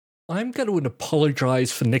I'm going to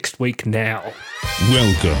apologise for next week now.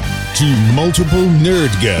 Welcome to Multiple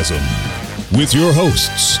Nerdgasm with your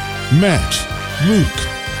hosts, Matt, Luke,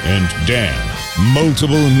 and Dan.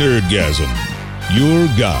 Multiple Nerdgasm, your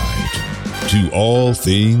guide to all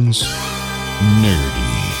things nerdy.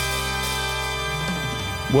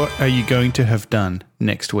 What are you going to have done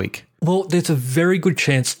next week? Well, there's a very good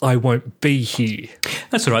chance I won't be here.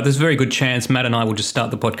 That's all right. There's a very good chance Matt and I will just start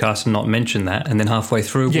the podcast and not mention that, and then halfway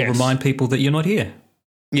through we'll remind people that you're not here.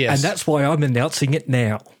 Yes. And that's why I'm announcing it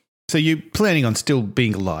now. So you're planning on still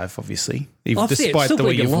being alive, obviously, despite still the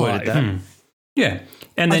way being you've alive. worded that. Yeah.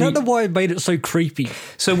 And then I don't know why I made it so creepy.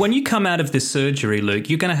 So when you come out of this surgery, Luke,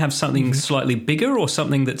 you're going to have something slightly bigger or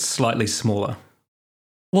something that's slightly smaller?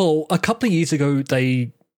 Well, a couple of years ago,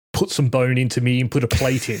 they put some bone into me and put a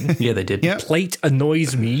plate in. Yeah, they did. Yep. Plate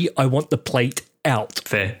annoys me. I want the plate out.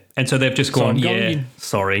 Fair. And so they've just So gone, I'm going in.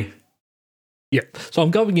 sorry. Yep. So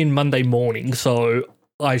I'm going in Monday morning, so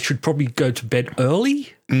I should probably go to bed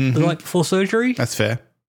early the night before surgery. That's fair.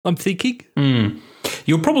 I'm thinking.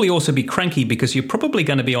 You'll probably also be cranky because you're probably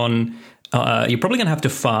going to be on, you're probably going to have to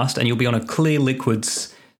fast and you'll be on a clear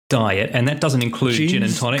liquids diet, and that doesn't include gin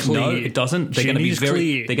and tonic. Clear. No, it doesn't. They're Gin going to be is very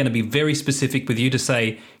clear. they're going to be very specific with you to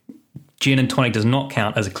say gin and tonic does not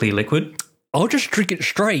count as a clear liquid. I'll just drink it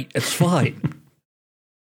straight. It's fine.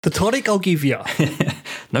 The tonic I'll give you.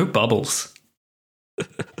 No bubbles.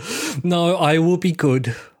 No, I will be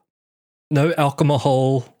good. No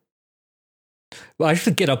alcohol. Well, I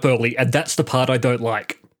should get up early, and that's the part I don't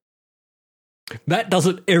like. Matt does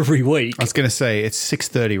it every week. I was going to say, it's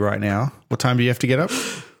 6:30 right now. What time do you have to get up?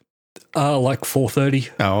 Like 4:30.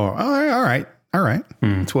 Oh, all right.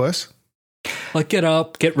 It's worse. Like get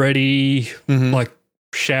up, get ready, like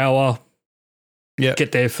shower. Yeah.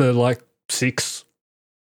 Get there for like 6,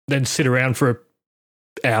 then sit around for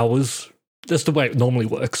hours. That's the way it normally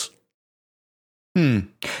works.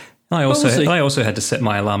 I we'll see. also had to set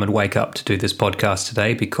my alarm and wake up to do this podcast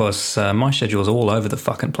today because my schedule's all over the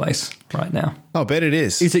fucking place right now. I'll bet it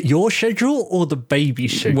is. Is it your schedule or the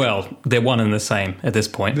baby's schedule? Well, they're one and the same at this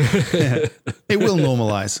point. It will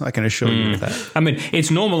normalize, I can assure you of that. I mean,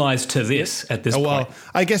 it's normalized to this at this Well, point.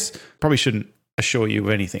 I guess probably shouldn't assure you of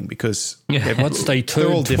anything because Once they they're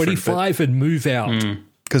all turn different, 25 and move out.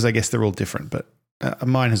 because I guess they're all different, but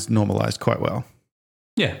mine has normalized quite well.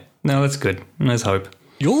 Yeah, no, that's good. There's hope.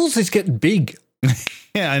 Yours is getting big.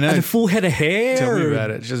 Yeah, I know. And a full head of hair. Tell me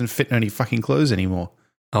about it. She doesn't fit in any fucking clothes anymore.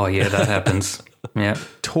 Oh, yeah, that happens. Yeah,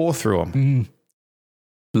 Tore through them.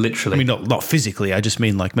 literally. I mean, not physically. I just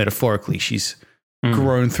mean like metaphorically. She's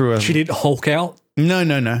grown through a... She didn't Hulk out.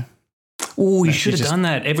 No. Oh, you she should have just- done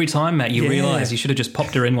that every time, Matt. You Yeah. realise you should have just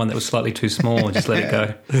popped her in one that was slightly too small and just let it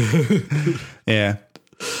go. Yeah.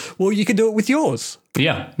 Well, you can do it with yours.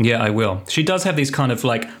 Yeah, I will. She does have these kind of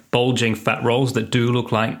like bulging fat rolls that do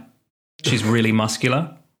look like she's really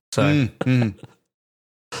muscular. So,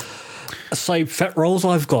 Same fat rolls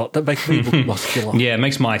I've got that make me look muscular. yeah, it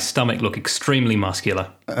makes my stomach look extremely muscular.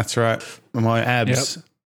 That's right. My abs.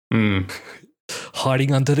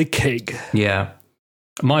 Hiding under the keg. Yeah.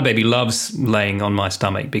 My baby loves laying on my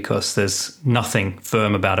stomach because there's nothing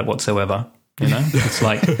firm about it whatsoever. You know, it's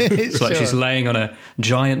like Sure. she's laying on a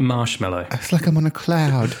giant marshmallow. It's like I'm on a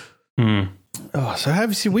cloud. Oh, so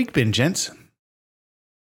how's your week been, gents?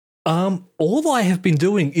 All I have been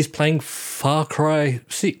doing is playing Far Cry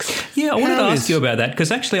 6. Yeah, I wanted to How ask is- you about that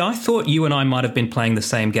because actually I thought you and I might have been playing the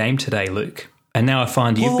same game today, Luke. And now I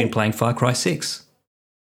find you've been playing Far Cry 6.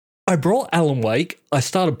 I brought Alan Wake. I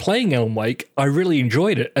started playing Alan Wake. I really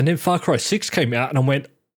enjoyed it. And then Far Cry 6 came out and I went,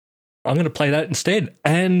 I'm going to play that instead.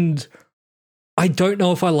 And I don't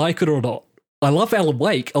know if I like it or not. I love Alan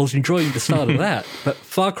Wake. I was enjoying the start of that. But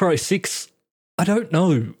Far Cry 6, I don't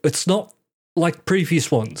know. It's not like previous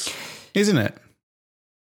ones. Isn't it?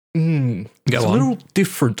 It's a on. little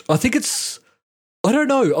different. I think it's, I don't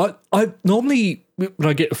know. I normally, when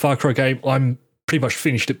I get a Far Cry game, I'm pretty much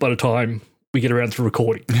finished it by the time we get around to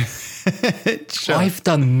recording. Sure. I've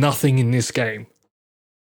done nothing in this game.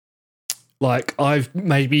 Like, I've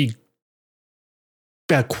maybe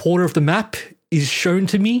about a quarter of the map is shown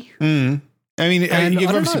to me. I mean, And you've I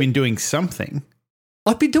don't obviously know. been doing something.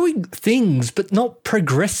 I've been doing things, but not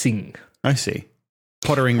progressing. I see.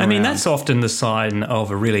 Pottering around. I mean, that's often the sign of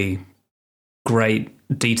a really great,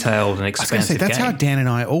 detailed and I was going to expansive say, that's game. how Dan and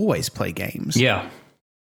I always play games. Yeah.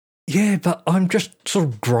 Yeah, but I'm just sort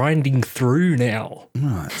of grinding through now.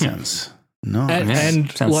 Oh, that sounds nice. And-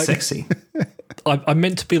 Yeah, sounds like- sexy. I'm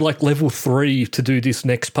meant to be like level 3 to do this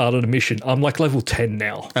next part of the mission. I'm like level 10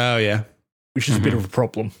 now, Oh, yeah. which is a bit of a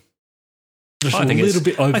problem. Just I a think little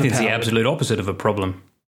bit I overpowered. think it's the absolute opposite of a problem.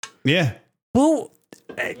 Yeah. Well,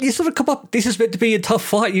 you sort of come up, this is meant to be a tough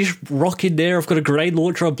fight. You just rock in there, I've got a grenade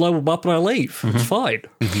launcher, I blow them up and I leave. It's fine.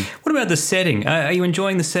 What about the setting? Are you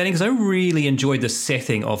enjoying the setting? Because I really enjoyed the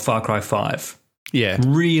setting of Far Cry 5. Yeah.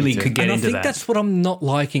 Really could get And I into think that. that's what I'm not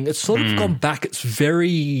liking. It's sort of gone back. It's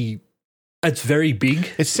very big.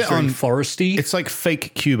 It's set very on foresty. It's like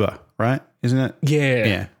fake Cuba, right? Isn't it?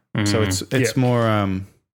 Yeah. Yeah. So it's more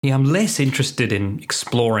Yeah, I'm less interested in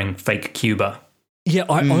exploring fake Cuba. Yeah,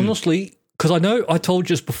 I honestly, because I know I told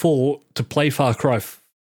you just before to play Far Cry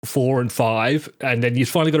 4 and 5, and then you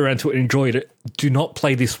finally got around to it and enjoyed it. Do not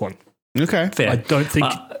play this one. okay. Fair. I don't think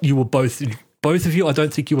you will both of you, I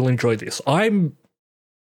don't think you will enjoy this. I'm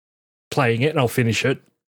playing it and I'll finish it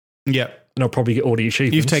Yeah. and I'll probably get all the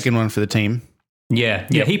achievements. You've taken one for the team. Yeah,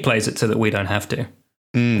 Yep. he plays it so that we don't have to.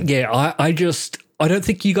 Yeah, I don't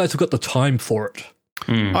think you guys have got the time for it.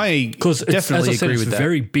 I Because as I definitely said, agree it's with a that.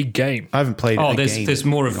 very big game. I haven't played Oh, a there's game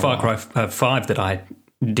more in of a Far while. Cry 5 that I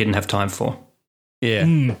didn't have time for. Yeah.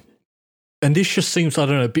 And this just seems, I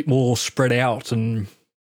don't know, a bit more spread out. And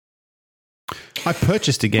I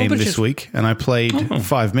purchased a game but this just- week and I played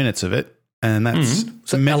 5 minutes of it, and that's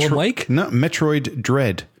So Alan Wake? No, Metroid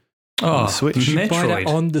Dread. Oh, Switch. did you buy that Metroid.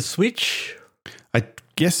 on the Switch? I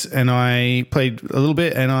guess, and I played a little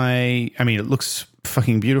bit, and I mean, it looks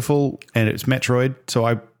fucking beautiful, and it's Metroid, so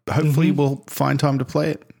I hopefully will find time to play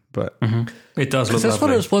it. But It does look Because that's one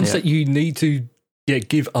lovely. of those ones Yeah. that you need to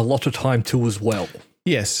give a lot of time to as well.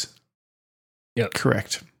 yes, Yeah.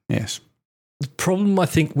 correct. Yes, The problem, I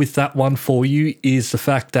think, with that one for you is the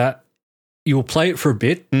fact that you'll play it for a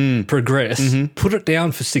bit, progress, put it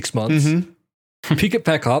down for 6 months, pick it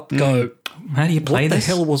back up, go, How do you play what the this?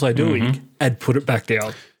 hell was I doing? And put it back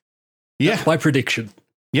down. yeah, That's my prediction.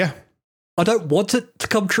 yeah. I don't want it to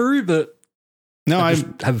come true, but No, I I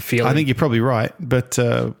just have a feeling. I think you're probably right, but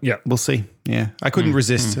Yeah. we'll see. Yeah, I couldn't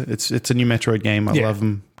resist. It's a new Metroid game. I Yeah. love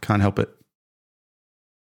them. Can't help it.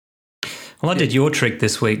 Well, I did your trick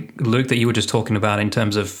this week, Luke, that you were just talking about in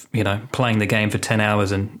terms of, playing the game for 10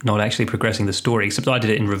 hours and not actually progressing the story, except I did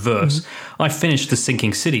it in reverse. I finished The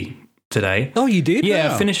Sinking City today. Oh, you did? Yeah,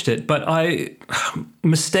 Wow. I finished it, but I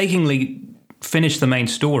mistakenly finished the main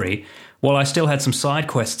story while I still had some side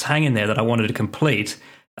quests hanging there that I wanted to complete.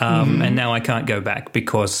 And now I can't go back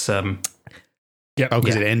because, Yep. Oh,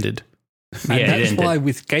 because Yeah. it ended. And it that's ended. why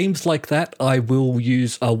with games like that, I will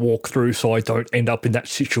use a walkthrough so I don't end up in that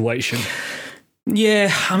situation.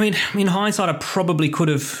 Yeah, I mean, in hindsight, I probably could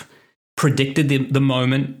have predicted the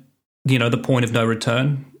moment, the point of no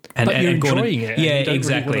return. But you're gone enjoying it. and Yeah, you don't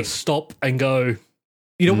exactly. Really want to stop and go,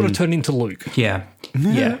 you don't want to turn into Luke. Yeah,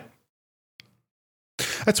 yeah.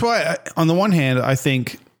 That's why, on the one hand, I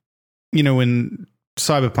think, when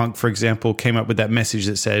Cyberpunk, for example, came up with that message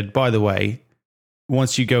that said, by the way,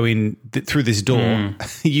 once you go in through this door,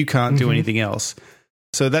 you can't do anything else.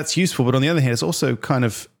 So that's useful. But on the other hand, it's also kind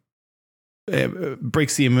of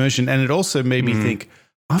breaks the immersion. And it also made me think,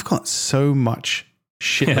 I've got so much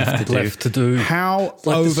shit left to do. How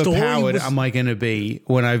Like, the story overpowered was- am I going to be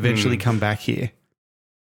when I eventually come back here?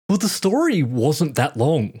 Well, the story wasn't that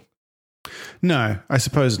long. No, I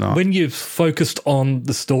suppose not. When you've focused on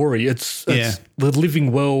the story, it's the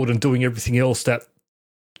living world and doing everything else that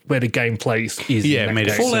where the game plays is. Yeah, in that made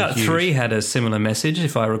it game. Fallout huge. 3 had a similar message,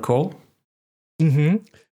 if I recall.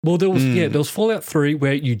 Well, there was Fallout 3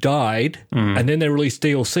 where you died, and then they released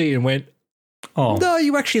DLC and went, Oh, no,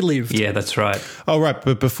 you actually lived. yeah, that's right. Oh, right.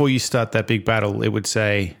 But before you start that big battle, it would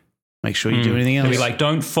say, make sure you do anything else. It'd be like,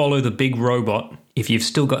 don't follow the big robot if you've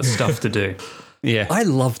still got stuff to do. yeah. I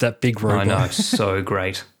love that big robot. I know, so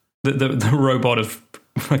great. The robot of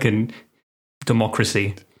fucking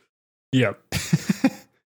democracy. Yeah.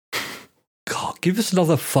 God, give us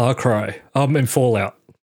another Far Cry. And Fallout.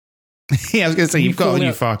 Yeah, I was going to say, you've got a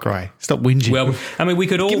new Fallout- Far Cry. Stop whinging. Well, I mean, we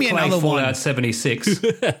could all Give me play another Fallout one. 76.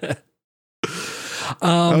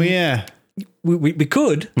 oh, yeah. We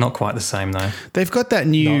could. Not quite the same, though. They've got that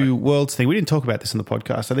new Worlds thing. We didn't talk about this on the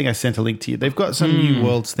podcast. I think I sent a link to you. They've got some new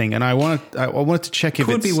Worlds thing, and I wanted to check if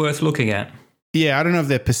Could it's... be worth looking at. Yeah, I don't know if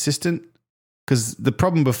they're persistent, because the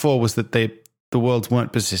problem before was that the worlds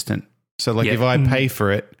weren't persistent. So, like, Yeah. if I pay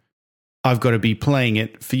for it, I've got to be playing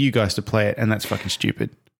it for you guys to play it, and that's fucking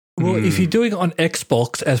stupid. Well, if you're doing it on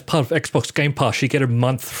Xbox as part of Xbox Game Pass, you get a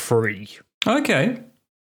month free. Okay.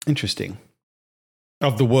 Interesting.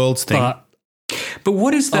 Of the worlds thing. But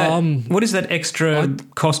what is that? Um, what is that extra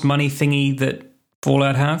cost money thingy that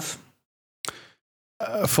Fallout have?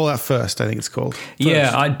 Fallout First, I think it's called.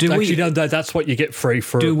 Yeah, Actually, no, that's what you get free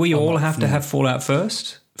for. do we a all month. have to have Fallout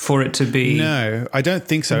First for it to be? No, I don't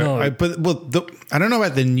think so. No. I don't know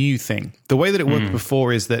about the new thing. The way that it worked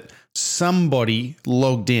before is that somebody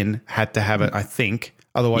logged in had to have it, I think.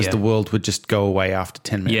 Otherwise, Yeah. the world would just go away after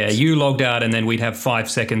 10 Yeah, minutes. you logged out and then we'd have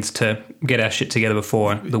 5 seconds to get our shit together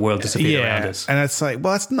before the world disappeared around us. And it's like,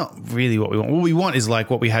 well, that's not really what we want. What we want is like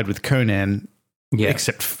what we had with Conan, Yeah,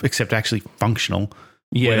 except actually functional.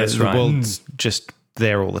 yeah, where that's the right. world's just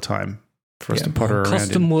there all the time for us to potter around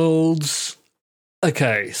Custom in. worlds.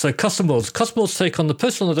 Okay, so custom worlds. Custom worlds take on the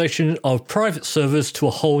personalization of private servers to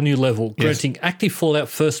a whole new level, Yes. granting active Fallout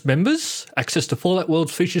First members access to Fallout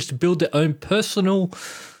Worlds features to build their own personal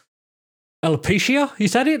alopecia.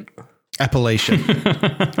 Is that it? Appalachia.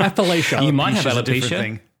 Appalachia. You might have Alopecia's a different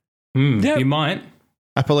alopecia. thing. Yep. You might.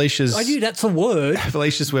 Appalachia's, I knew that's a word.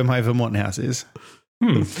 Appalachia's where my Vermont house is.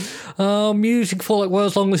 Using Fallout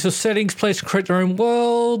Worlds, long list of settings, place and create their own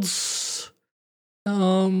worlds.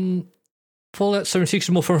 Fallout 76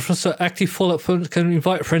 is more fun, so active Fallout fans can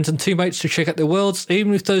invite friends and teammates to check out their worlds,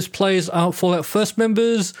 even if those players aren't Fallout First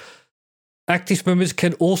members. Active members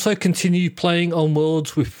can also continue playing on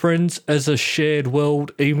worlds with friends as a shared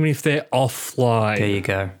world, even if they're offline. There you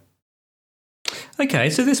go. Okay,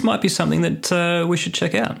 so this might be something that we should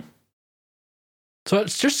check out. So it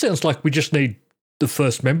just sounds like we just need the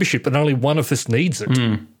first membership, and only one of us needs it.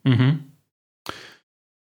 Mm-hmm.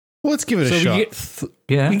 Well, let's give it a So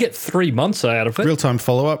shot. we get 3 months out of it. Real-time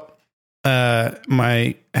follow-up.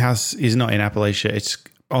 My house is not in Appalachia. It's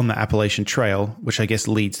on the Appalachian Trail, which I guess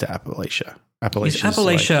leads to Appalachia. Is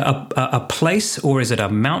Appalachia a place or is it a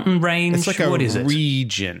mountain range? It's like a what is it?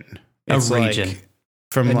 region. A It's like region.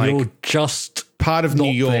 from And like you're just part of not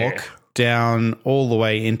New York there. down all the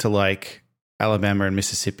way into like Alabama and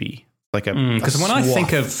Mississippi. Like a Because when I think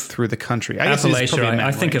swath of through the country, I guess it's Appalachia, probably a I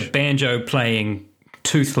mountain think range. of banjo playing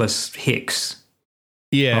toothless hicks.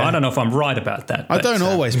 Yeah, Well, I don't know if I'm right about that. I but, don't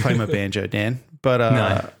always play my banjo, Dan, but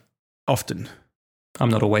No. often. I'm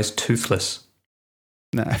not always toothless.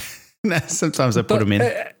 No, no. Sometimes I put them in.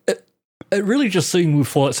 It really just seemed with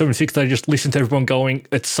Fallout 76, they just listened to everyone going,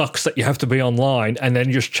 it sucks that you have to be online, and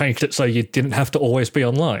then just changed it so you didn't have to always be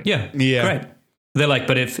online. Yeah, Yeah. great. They're like,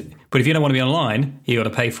 but if you don't want to be online, you got to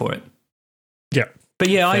pay for it. Yeah. But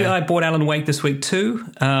yeah, I bought Alan Wake this week too.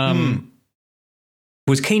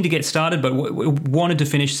 Was keen to get started, but wanted to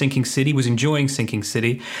finish Sinking City, was enjoying Sinking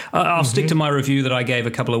City. I'll stick to my review that I gave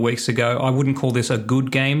a couple of weeks ago. I wouldn't call this a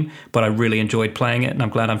good game, but I really enjoyed playing it, and I'm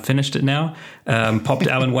glad I've finished it now. Popped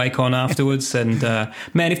Alan Wake on afterwards, and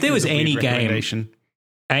man, if there was any game Recommendation.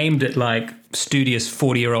 aimed at like studious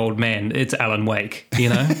 40-year-old men, it's Alan Wake, you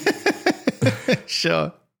know?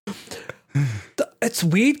 Sure. It's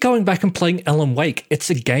weird going back and playing Alan Wake. It's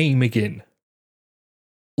a game again.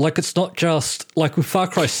 Like, it's not just, like with Far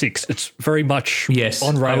Cry 6, it's very much Yes,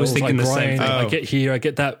 on rails. I was thinking I the same grind, thing. I Oh. get here, I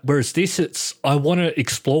get that. Whereas this, it's, I want to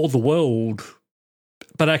explore the world,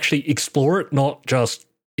 but actually explore it, not just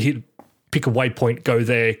pick a waypoint, go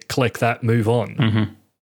there, collect that, move on. Mm-hmm.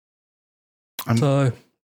 So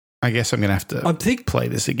I guess I'm going to have to I think play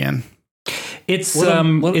this again. It's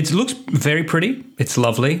Well, it looks very pretty. It's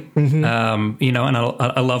lovely, you know, and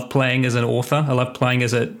I love playing as an author. I love playing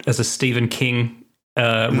as a Stephen King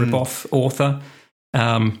rip-off author.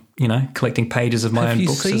 You know, collecting pages of my have own you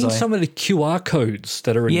books. seen some of the QR codes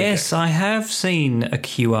that are in Yes, I have seen a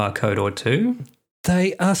QR code or two.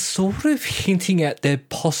 They are sort of hinting at their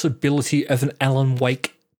possibility of an Alan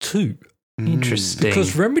Wake 2. Interesting.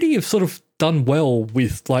 Because Remedy have sort of done well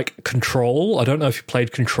with, like, Control. I don't know if you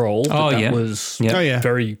played Control, but Oh, that yeah. was Yeah. Oh, yeah.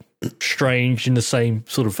 very strange in the same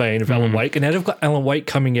sort of vein of Alan Wake. And now they've got Alan Wake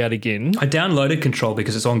coming out again. I downloaded Control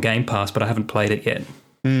because it's on Game Pass, but I haven't played it yet.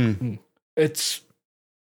 It's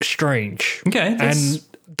strange. Okay, And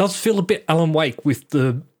does feel a bit Alan Wake with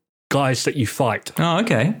the guys that you fight. oh,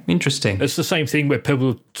 okay, interesting. It's the same thing where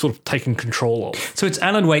people are sort of taking control of. So it's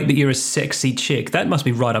Alan Wake, but you're a sexy chick. That must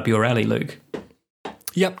be right up your alley, Luke.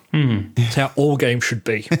 Yep. It's how all games should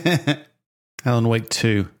be. Alan Wake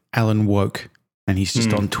 2, Alan woke, and he's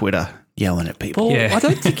just on Twitter yelling at people. Well, Yeah. I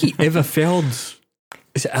don't think he ever found...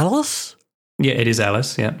 Is it Alice? Yeah, it is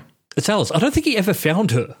Alice. Yeah. It's Alice. I don't think he ever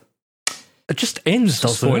found her. It just ends,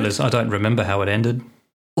 doesn't Spoilers. I don't remember how it ended. it?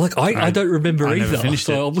 Like, I don't remember I never either. finished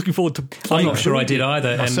So it. I'm looking forward to I'm playing not sure I it. did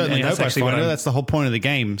either. I certainly that's hope I actually find what her. I'm- That's the whole point of the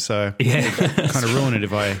game, so Yeah, kind of ruin it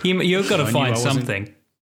if I... you've got to I knew find I wasn't- something.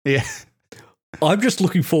 Yeah. I'm just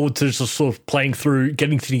looking forward to just sort of playing through,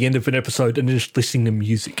 getting to the end of an episode and just listening to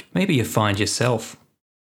music. Maybe you find yourself.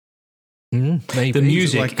 Maybe. The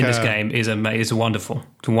music like, in this game is wonderful.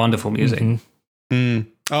 It's wonderful music. Mhm.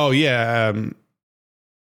 Oh, yeah.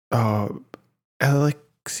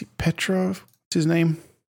 Alexei Petrov, what's his name?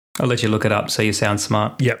 I'll let you look it up so you sound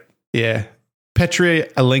smart. Yep. Yeah. Petri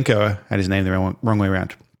Alenko. I had his name the wrong way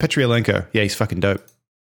around. Petri Alenko. Yeah, he's fucking dope.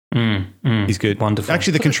 He's good. Wonderful.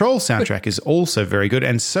 Actually, the Control soundtrack is also very good,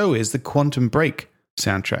 and so is the Quantum Break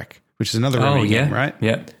soundtrack, which is another Remedy game, right?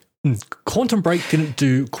 Yeah. Quantum Break didn't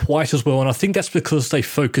do quite as well, and I think that's because they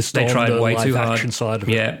focused on tried the way live too hard. action side of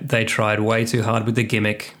it. Yeah, they tried way too hard with the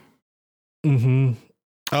gimmick. Mm-hmm.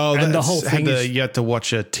 Oh, And the that's- whole thing is- you had to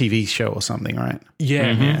watch a TV show or something, right?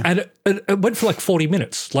 Yeah, Mm-hmm. and it went for like 40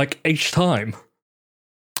 minutes, like each time.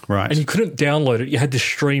 Right. And you couldn't download it. You had to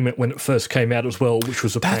stream it when it first came out as well, which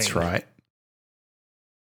was a pain. That's right.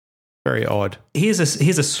 Very odd. Here's a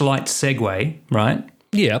slight segue, right?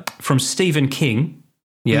 Yeah. From Stephen King,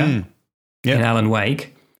 Yep. in Alan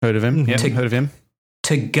Wake, Heard of him? Yeah, To- heard of him.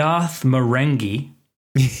 to Garth Marenghi.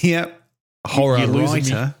 Yep. Horror You're losing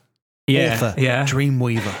me. writer, Yeah, author, yeah.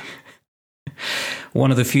 Dreamweaver. One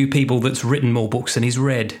of the few people that's written more books than he's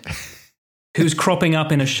read. Who's cropping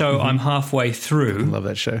up in a show I'm halfway I through love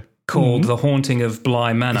that show. called The Haunting of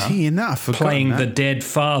Bly Is Manor, he in that? I've forgotten playing that. the dead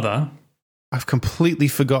father. I've completely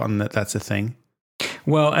forgotten that that's a thing.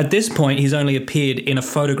 Well, at this point, he's only appeared in a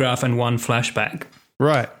photograph and one flashback.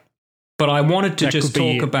 Right. But I wanted to That just could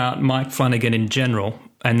be talk it. about Mike Flanagan in general,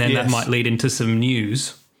 and then that Yes. might lead into some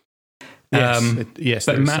news. Yes. Um, Yes.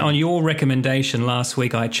 But there is Matt, some. on your recommendation last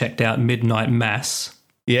week, I checked out Midnight Mass.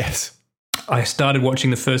 Yes. I started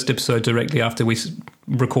watching the first episode directly after we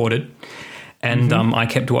recorded, and I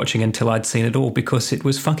kept watching until I'd seen it all because it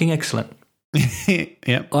was fucking excellent.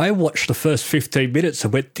 Yep. I watched the first 15 minutes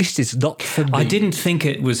and went, this is not for me. I didn't think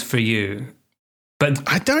it was for you, but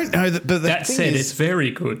I don't know that, but the that thing said, is, it's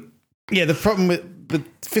very good. yeah, the problem with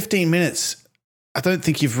 15 minutes, I don't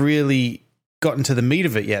think you've really gotten to the meat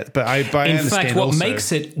of it yet. But I In understand fact, what also,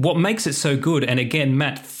 makes it so good, and again,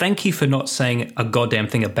 Matt, thank you for not saying a goddamn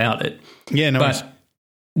thing about it. yeah, no, But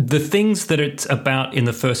the things that it's about in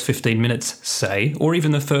the first 15 minutes, say, or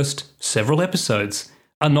even the first several episodes,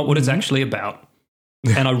 are not what it's actually about.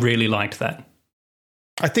 And I really liked that.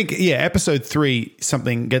 I think, yeah, episode 3,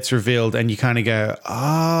 something gets revealed and you kind of go,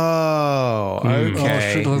 oh,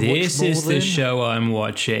 okay. should I watch This more is the then? show I'm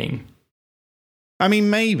watching. I mean,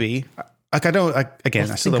 maybe. Like, I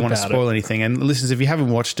still I'll don't want to think about spoil anything. And listeners, if you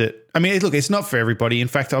haven't watched it, I mean, look, it's not for everybody. In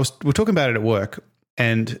fact, we're talking about it at work,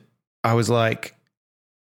 and I was like,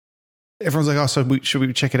 everyone's like, oh, so should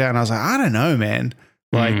we check it out? And I was like, I don't know, man.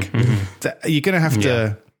 Like, you're going to have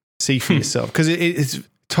to see for yourself, because it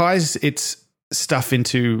ties its stuff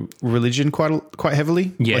into religion quite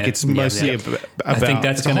heavily. Yeah, like it's yeah, mostly yeah. about. I think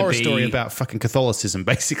that's it's a gonna horror be- story about fucking Catholicism,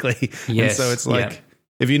 basically. Yes, and so it's like, yeah.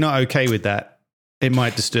 if you're not okay with that, it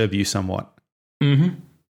might disturb you somewhat. Mm-hmm.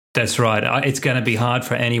 That's right. It's going to be hard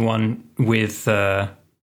for anyone with a.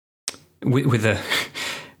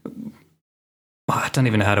 I don't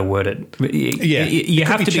even know how to word it. Yeah, you it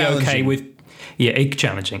have could to be be okay challenging. with. Yeah,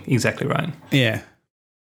 challenging. Exactly right. Yeah.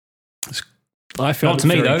 I found Not to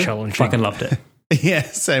me it very though. challenging. Fucking loved it. Yeah,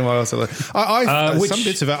 same. I also Which- some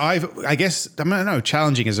bits of it. I guess I don't know.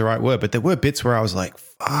 Challenging is the right word, but there were bits where I was like,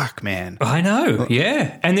 "Fuck, man." I know.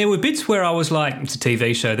 Yeah, and there were bits where I was like, "It's a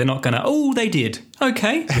TV show. They're not going to." Oh, they did.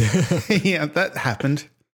 Okay. Yeah, that happened.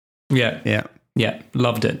 Yeah. Yeah. Yeah,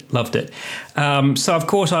 loved it. So, of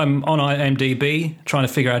course, I'm on IMDb trying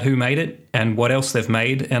to figure out who made it and what else they've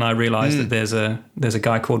made, and I realised that there's a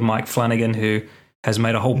guy called Mike Flanagan who has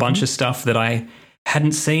made a whole bunch of stuff that I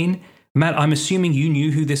hadn't seen. Matt, I'm assuming you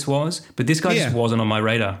knew who this was, but this guy just wasn't on my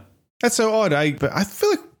radar. That's so odd. But I feel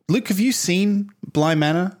like, Luke, have you seen Bly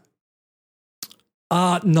Manor?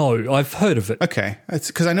 No, I've heard of it. Okay, it's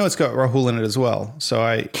because I know it's got Rahul in it as well. So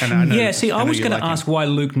I know. Yeah, see, I know was you going to like him. ask why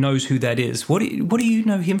Luke knows who that is. What do you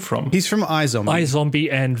know him from? He's from iZombie.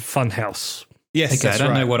 iZombie and Funhouse. Yes, Okay, I that's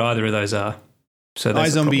don't right. know what either of those are. So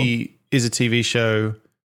that's a iZombie is a TV show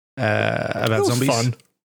about It was zombies. fun.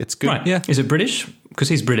 It's good. problem. Right, Yeah. Is it British? Because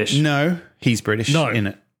he's British. No, he's British. No. In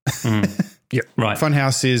it. Right.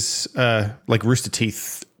 Funhouse is like Rooster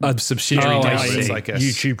Teeth subsidiary. Oh, I network. see. It's like a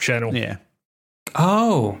YouTube channel. Yeah.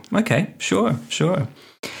 Oh, okay. Sure.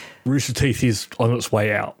 Rooster Teeth is on its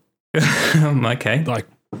way out, Okay. like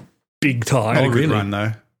big time. Had a good really? run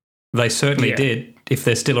though. They certainly Yeah. did, if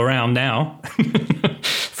they're still around now,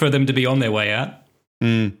 for them to be on their way out.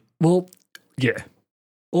 Well, yeah.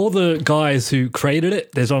 All the guys who created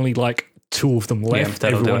it, there's only like 2 of them left.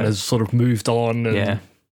 that'll do Everyone it. has sort of moved on and Yeah.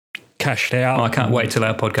 cashed out. Oh, I can't wait till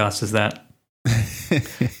our podcast is that.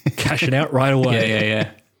 Cashing out right away. Yeah.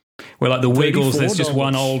 We're like the Wiggles. There's just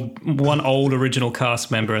 $34. one old original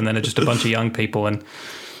cast member, and then just a bunch of young people, and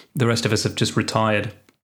the rest of us have just retired.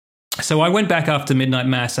 So I went back after Midnight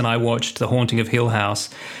Mass and I watched The Haunting of Hill House,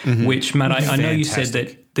 which, Matt, I know you said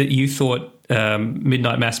that you thought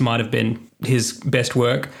Midnight Mass might have been his best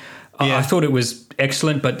work. I thought it was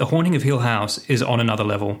excellent, but The Haunting of Hill House is on another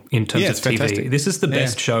level in terms of it's TV. fantastic. This is the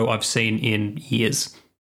best show I've seen in years.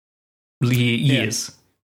 Years.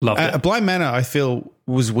 Loved it. Blind Manor, I feel,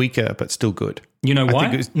 was weaker, but still good. You know why? I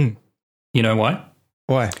think it was, You know why?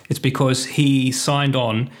 Why? It's because he signed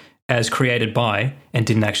on as created by and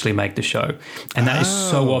didn't actually make the show. And that is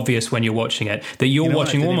so obvious when you're watching it, that you're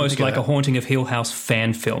watching almost like a Haunting of Hill House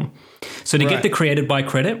fan film. So to get the created by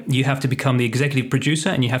credit, you have to become the executive producer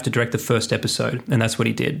and you have to direct the first episode. And that's what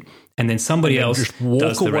he did. And then somebody else just walk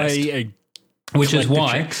does the rest. away and Which is collect the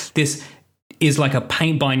why checks. this is like a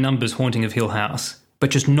paint by numbers Haunting of Hill House, but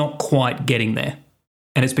just not quite getting there.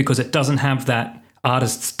 And it's because it doesn't have that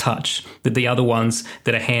artist's touch that the other ones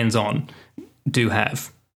that are hands-on do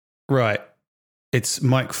have. Right. It's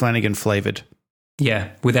Mike Flanagan flavored. Yeah,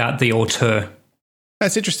 without the auteur.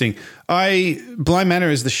 That's interesting. Blind Manor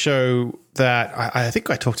is the show that I think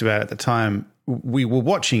I talked about at the time. We were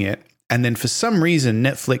watching it, and then for some reason,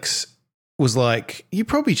 Netflix was like, you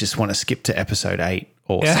probably just want to skip to episode 8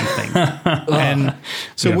 or something. And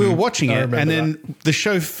so we were watching it, and then the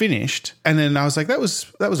show finished, and then I was like, that was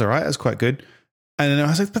all right. That was quite good. And then I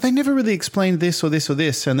was like, but they never really explained this or this or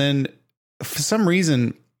this. And then for some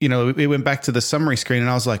reason, you know, it went back to the summary screen, and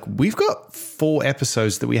I was like, we've got 4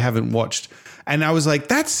 episodes that we haven't watched. And I was like,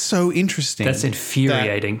 that's so interesting. That's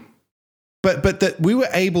infuriating. But that we were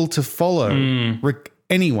able to follow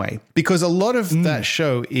anyway, because a lot of that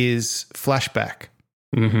show is flashback.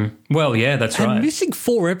 Mm-hmm. Well, yeah, that's And right. missing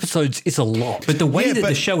 4 episodes is a lot. But the way Yeah, that but-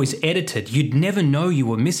 the show is edited, you'd never know you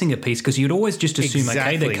were missing a piece because you'd always just assume, okay,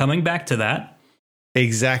 Exactly. they're coming back to that.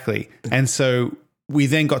 Exactly. And so we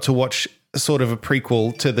then got to watch sort of a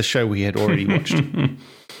prequel to the show we had already watched.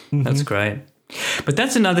 That's great. But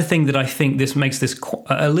that's another thing that I think this makes this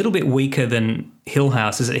a little bit weaker than Hill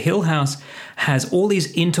House, is that Hill House has all these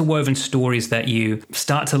interwoven stories that you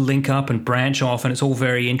start to link up and branch off, and it's all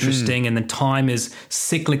very interesting, and then time is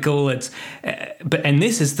cyclical. And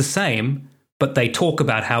this is the same, but they talk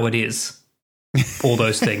about how it is. All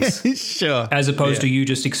those things. Sure. As opposed to you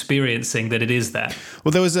just experiencing that it is that.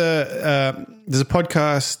 Well, there's a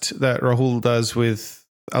podcast that Rahul does with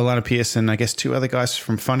Alana Pierce and I guess 2 other guys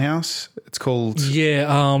from Funhouse. It's called Idiot.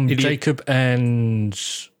 Jacob and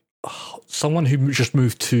someone who just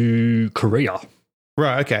moved to Korea.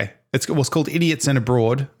 Right. Okay. It's called Idiots and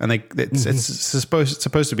Abroad, and it's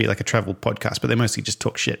supposed to be like a travel podcast, but they mostly just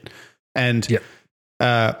talk shit. And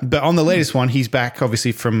but on the latest one, he's back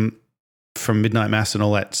obviously from Midnight Mass and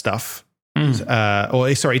all that stuff.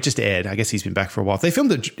 It just aired. I guess he's been back for a while. They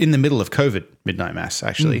filmed it in the middle of COVID, Midnight Mass,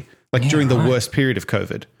 actually, during the worst period of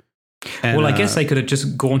COVID. And, well, I guess they could have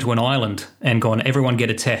just gone to an island and gone, everyone get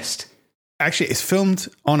a test. Actually, it's filmed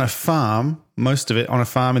on a farm, most of it on a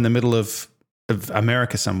farm in the middle of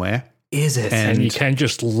America somewhere. Is it? And you can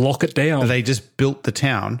just lock it down. They just built the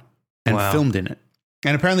town and filmed in it.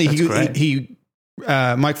 And apparently he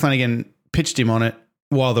Mike Flanagan pitched him on it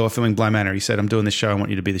while they were filming Blind Manor. He said, I'm doing this show, I want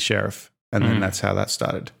you to be the sheriff. And then that's how that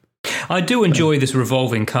started. I do enjoy this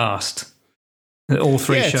revolving cast. All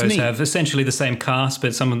 3 it's shows neat. have essentially the same cast,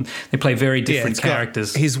 but they play very different it's got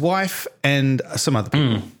characters. his wife and some other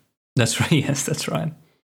people. That's right. Yes, that's right.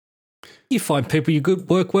 You find people you could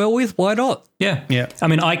work well with, why not? Yeah. Yeah. I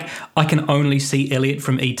mean, I can only see Elliot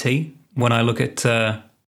from E.T. when I look at now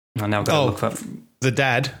I've got to look up. The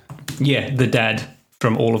dad. Yeah, the dad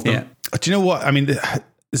from all of them. Yeah. Do you know what? I mean,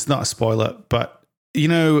 it's not a spoiler, but you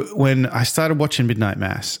know, when I started watching Midnight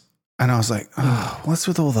Mass and I was like, what's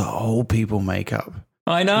with all the old people makeup?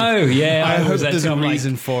 I know, yeah. I hope that there's too. a I'm like,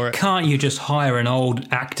 reason for it. Can't you just hire an old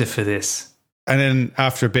actor for this? And then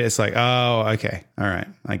after a bit, it's like, oh, okay. All right.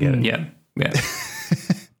 I get it. Yeah, yeah.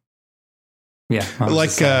 Yeah. I was Like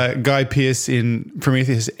just saying. Guy Pearce in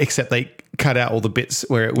Prometheus, except they cut out all the bits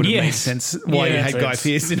where it would have made Yes. sense why you Yeah, had so Guy it's-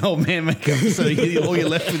 Pearce in old man makeup. So all you're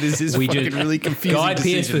left with is this fucking really confusing Guy Pearce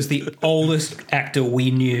decision. was the oldest actor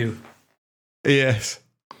we knew. Yes.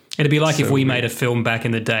 It'd be like So if we weird. made a film back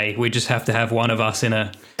in the day. We'd just have to have one of us in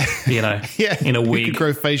a, Yeah. in a You wig. could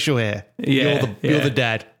grow facial hair. Yeah, You're yeah. the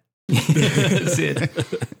dad. That's it.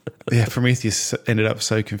 Yeah, Prometheus ended up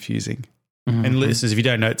so confusing. Mm-hmm. And listeners, if you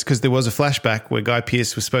don't know, it's because there was a flashback where Guy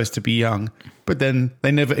Pearce was supposed to be young, but then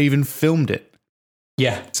they never even filmed it.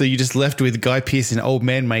 Yeah. So you're just left with Guy Pearce in old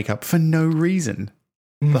man makeup for no reason.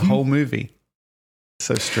 The whole movie.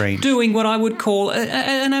 So strange. Doing what I would call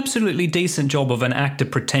an absolutely decent job of an actor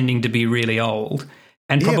pretending to be really old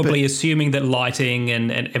and Yeah, probably assuming that lighting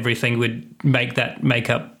and everything would make that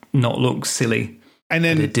makeup not look silly. And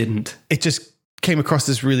then But it didn't. it just came across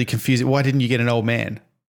as really confusing. Why didn't you get an old man?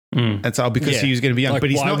 That's all because he was going to be young, Like, but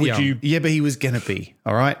he's why not would young. you- Yeah, but he was going to be.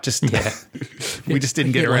 All right, just we just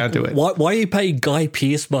didn't get around to it. Why are you paying Guy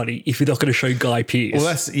Pearce money if you're not going to show Guy Pearce?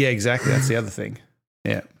 Well, exactly. That's the other thing.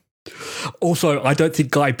 Yeah, Also, I don't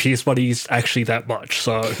think Guy Pearce money is actually that much.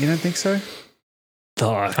 So you don't think so?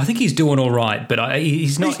 I think he's doing all right, but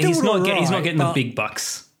he's not getting the but- big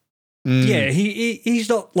bucks. yeah, he's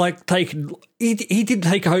not like taking. He didn't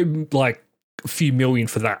take home like a few million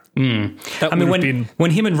for that. That I mean, would have been. when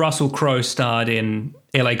him and Russell Crowe starred in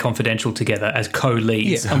LA Confidential together as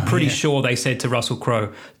co-leads, Yeah. I'm pretty sure they said to Russell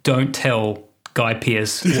Crowe, "Don't tell Guy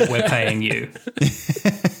Pearce what we're paying you."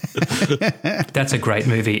 That's a great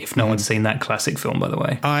movie. If no one's seen that classic film, by the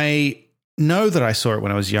way. I know that I saw it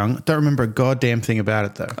when I was young. Don't remember a goddamn thing about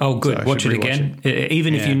it though. Oh, good. So I Watch should it rewatch again.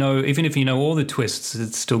 Even if you know all the twists,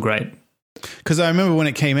 it's still great. Because I remember when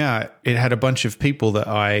it came out, it had a bunch of people that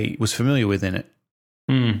I was familiar with in it.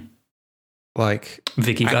 Like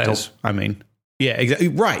Vicky Vale. actors, I mean. Yeah, exactly.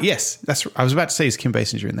 Right, yes. I was about to say is Kim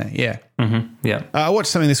Basinger in there. Yeah. Yeah. I watched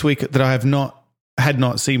something this week that I had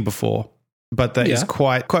not seen before, but that is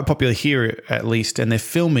quite popular here at least, and they're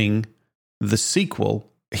filming the sequel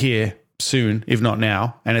here soon, if not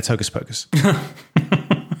now, and it's Hocus Pocus.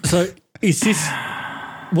 So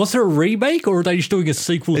was there a remake or are they just doing a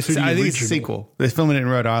sequel to the original? I think it's a sequel. They're filming it in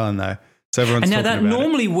Rhode Island though. So everyone's And now talking that about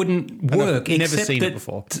normally wouldn't work. I've never except seen that it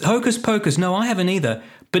before. Hocus Pocus, no, I haven't either.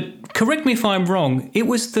 But correct me if I'm wrong. It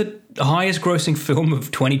was the highest grossing film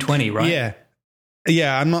of 2020, right? Yeah.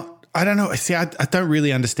 Yeah, I don't know. See, I don't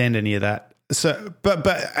really understand any of that. So, but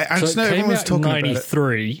I just know it came everyone's out talking in about it.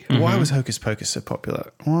 93. Why was Hocus Pocus so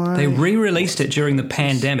popular? Why? They re-released it during the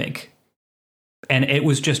pandemic, and it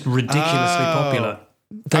was just ridiculously popular.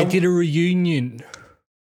 They did a reunion in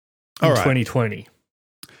All right. 2020.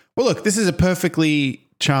 Well, look, this is a perfectly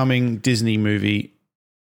charming Disney movie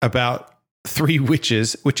about three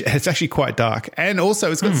witches, which it's actually quite dark. And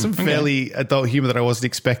also it's got some fairly adult humor that I wasn't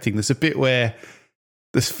expecting. There's a bit where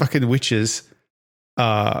this fucking witches,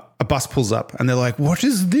 a bus pulls up and they're like, "What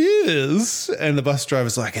is this?" And the bus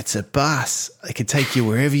driver's like, "It's a bus. It can take you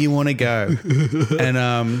wherever you want to go."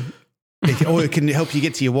 And it can help you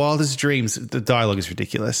get to your wildest dreams. The dialogue is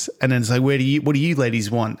ridiculous. And then it's like, what do you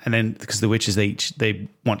ladies want? And then because the witches, they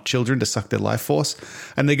want children to suck their life force.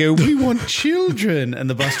 And they go, "We want children." And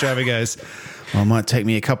the bus driver goes, "Well, it might take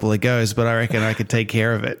me a couple of goes, but I reckon I could take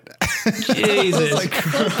care of it." Jesus. Like,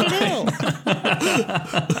 fucking hell.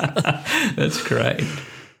 That's great.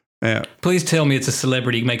 Yeah. Please tell me it's a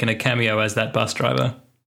celebrity making a cameo as that bus driver.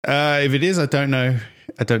 If it is, I don't know.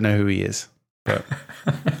 I don't know who he is. But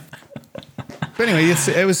anyway,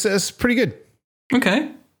 it was pretty good.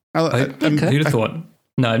 Okay. Who'd have thought?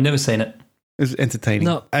 No, I've never seen it. It was entertaining.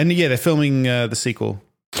 No. And yeah, they're filming the sequel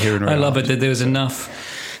here in Rhode I love Island. it that there was enough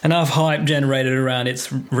hype generated around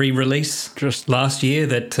its re-release just last year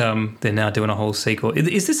that they're now doing a whole sequel.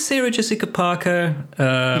 Is this Sarah Jessica Parker?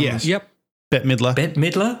 Yes. Yep. Bette Midler. Bette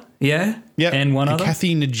Midler? Yeah? Yep. And one other?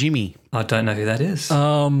 Kathy Najimy. I don't know who that is.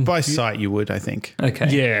 By sight, you would, I think. Okay.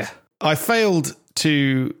 Yeah. I failed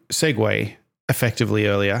to segue effectively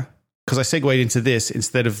earlier because I segued into this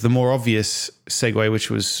instead of the more obvious segue, which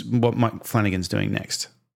was what Mike Flanagan's doing next.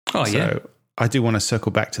 Oh, yeah. So I do want to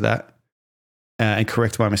circle back to that and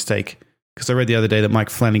correct my mistake because I read the other day that Mike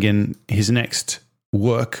Flanagan, his next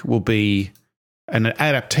work will be an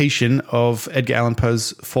adaptation of Edgar Allan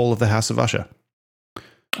Poe's Fall of the House of Usher.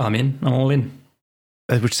 I'm in. I'm all in.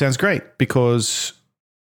 Which sounds great because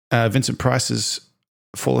Vincent Price's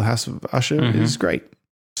Fall of the House of Usher is great.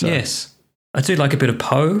 So. Yes. I do like a bit of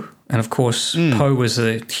Poe. And of course, Poe was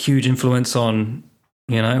a huge influence on,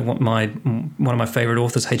 one of my favorite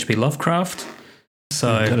authors, H.P. Lovecraft.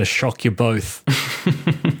 So I'm going to shock you both.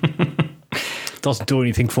 Doesn't do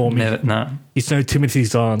anything for me. No. He's no Timothy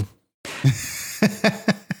Zahn.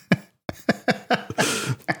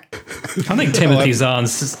 I think Timothy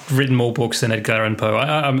Zahn's written more books than Edgar Allan Poe.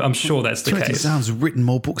 I'm sure that's the Timothy case. Zahn's written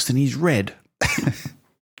more books than he's read.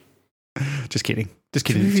 Just kidding.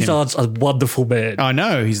 Timothy Tim. Zahn's a wonderful man. I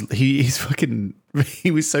know. He's fucking.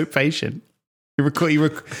 He was so patient. We got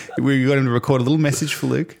him to record a little message for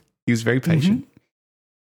Luke. He was very patient.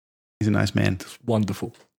 He's a nice man.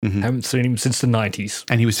 Wonderful. Haven't seen him since the 90s.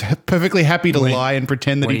 And he was perfectly happy to lie and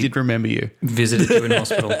pretend that he did remember you. Visited you in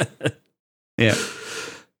hospital. Yeah.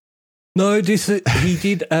 No, he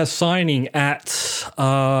did a signing at,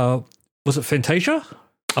 was it Fantasia?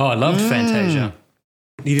 Oh, I loved Fantasia.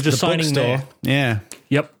 He did a signing there. Yeah.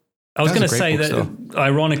 Yep. I was That going was to a great say that, bookstore.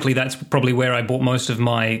 ironically, that's probably where I bought most of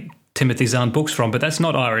my Timothy Zahn books from, but that's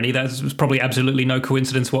not irony. That's probably absolutely no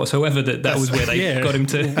coincidence whatsoever that was where they got him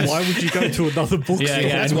to. Why would you go to another bookstore?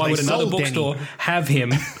 Yeah, and why would another bookstore have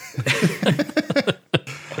him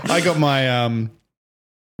I got my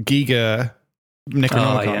Giga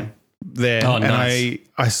Necronomicon there, Oh, and nice.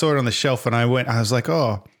 I saw it on the shelf, and I was like,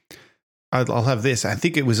 oh, I'll have this. I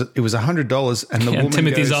think it was $100, and the woman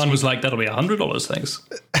Timothy goes, Zahn was like, that'll be $100, thanks.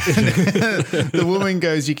 the woman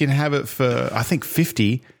goes, you can have it for I think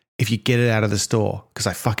 $50 if you get it out of the store, because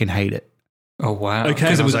I fucking hate it. Oh, wow. Okay.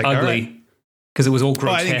 Because it I was was like, ugly. Because it was all Oh,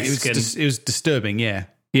 I grotesque. think it was disturbing. Yeah.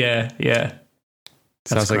 yeah.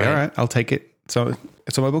 So I was like, great. all right, I'll take it. So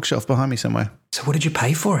it's on my bookshelf behind me somewhere. So what did you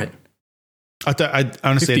pay for it? I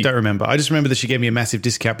honestly 50. don't remember. I just remember that she gave me a massive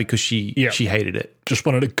discount because she Yeah. hated it. Just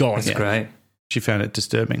wanted it gone. That's great. She found it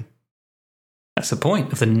disturbing. That's the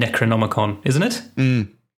point of the Necronomicon, isn't it?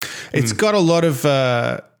 It's got a lot of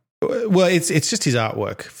well, it's just his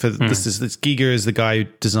artwork. This Giger is the guy who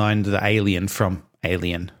designed the Alien from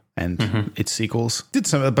Alien and its sequels.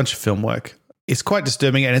 Did a bunch of film work. It's quite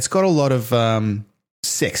disturbing, and it's got a lot of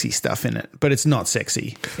sexy stuff in it, but it's not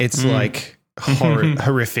sexy. It's like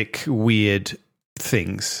horrific, weird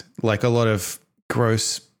things, like a lot of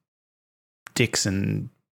gross dicks and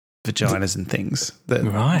vaginas and things that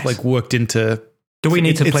Right. like worked into. Do we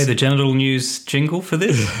need to It's- play the genital news jingle for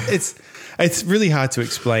this? It's really hard to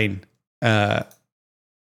explain.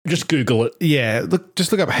 Just Google it. Yeah,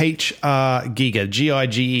 just look up HR Giga,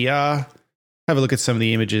 Giger. Have a look at some of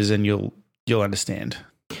the images, and you'll understand.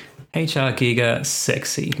 HR Giga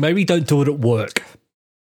sexy. Maybe don't do it at work.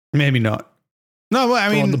 Maybe not. No, well, I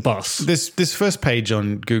Or mean, on the bus. This first page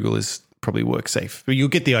on Google is probably work safe, but you'll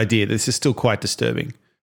get the idea. This is still quite disturbing.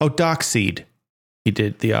 Oh, Darkseid, he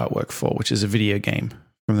did the artwork for, which is a video game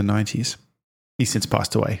from the 90s. He's since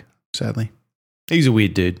passed away, sadly. He's a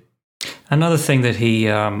weird dude. Another thing that he,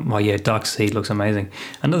 Darkseid looks amazing.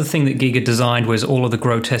 Another thing that Giga designed was all of the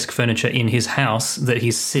grotesque furniture in his house that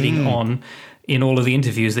he's sitting on in all of the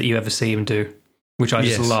interviews that you ever see him do, which I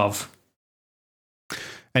just Yes. love.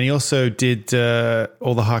 And he also did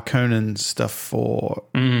all the Harkonnen stuff for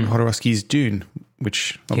Hodorowski's Dune,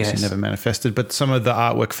 which obviously Yes. never manifested, but some of the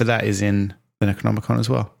artwork for that is in the Necronomicon as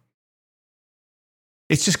well.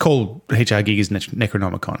 It's just called H.R. Giga's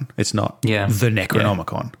Necronomicon. It's not the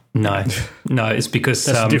Necronomicon. No, it's because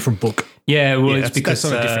That's a different book. Yeah, well, Yeah, it's because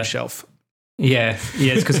that's on a different shelf. Yeah,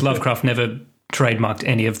 it's because Lovecraft never trademarked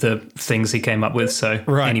any of the things he came up with, so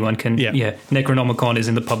Right. anyone can. Yeah. Yeah, Necronomicon is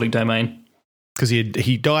in the public domain. Because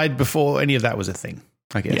he died before any of that was a thing,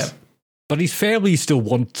 I guess. Yeah. But his family still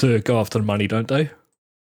want to go after the money, don't they?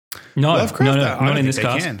 No, Lovecraft? no, I not don't in this think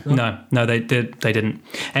they cast. can. No, they didn't.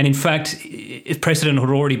 And in fact, precedent had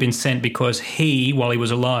already been sent because he, while he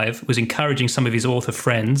was alive, was encouraging some of his author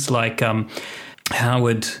friends, like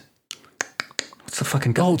Howard. What's the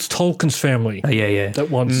fucking guy? Oh, it's Tolkien's family. Yeah. That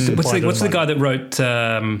wants to What's buy the money. guy that wrote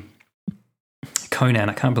Conan?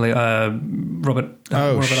 I can't believe Robert.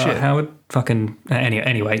 Robert shit. Howard. Fucking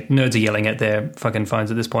anyway, nerds are yelling at their fucking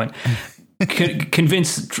phones at this point.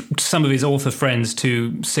 Convinced some of his author friends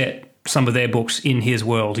to set some of their books in his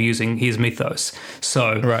world using his mythos.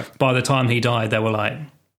 So by the time he died, they were like,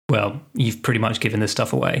 "Well, you've pretty much given this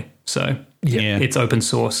stuff away." So Yeah. it's open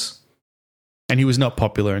source. And he was not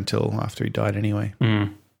popular until after he died anyway.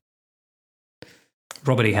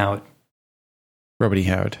 Robert E. Howard. Robert E.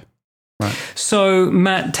 Howard. Right. So,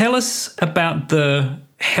 Matt, tell us about the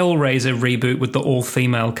Hellraiser reboot with the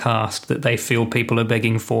all-female cast that they feel people are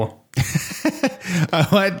begging for.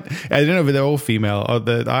 I don't know, but they're all female. Oh,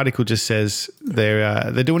 the article just says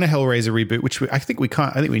they're doing a Hellraiser reboot, which I think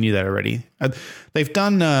we knew that already. They've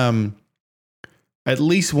done at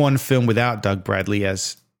least one film without Doug Bradley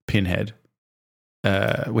as Pinhead,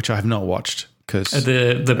 which I have not watched because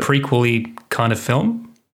The prequel-y kind of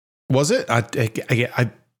film? was it?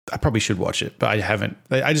 I probably should watch it, but I haven't.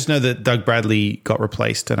 I just know that Doug Bradley got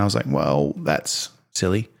replaced, and I was like, well, that's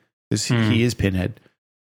silly because he is Pinhead.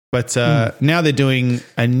 But now they're doing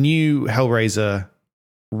a new Hellraiser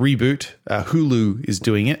reboot. Hulu is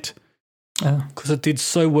doing it. Because it did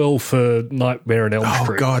so well for Nightmare on Elm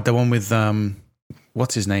Street. Oh God, the one with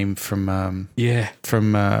what's his name from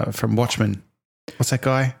from Watchmen? What's that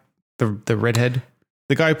guy? The redhead,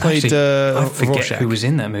 the guy who played I forget Rorschach. who was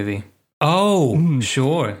in that movie. Oh,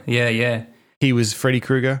 sure. Yeah. He was Freddy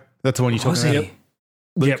Krueger. That's the one you're Was talking he? about.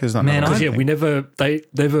 Luke, Yep. there's not Man, another Because one. we never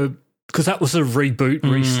because that was a reboot,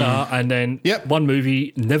 restart, and then Yep. one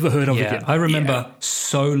movie never heard of Yeah, again. I remember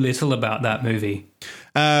so little about that movie.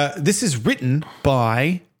 This is written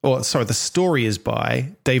by, the story is by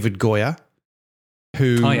David Goyer,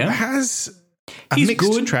 who has a He's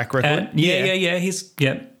mixed good. track record. Yeah. He's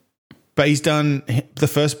But he's done the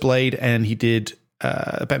first Blade, and he did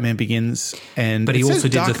Batman Begins, and But he it says also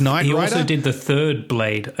did Dark Knight he Rider. also did the third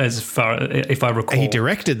Blade, as far if I recall. He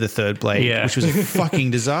directed the third Blade, Yeah. which was a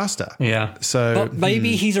fucking disaster. Yeah. So, But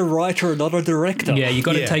maybe he's a writer and not a director. Yeah, you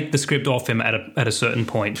got to Yeah. take the script off him at a certain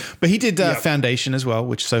point. but he did Foundation as well,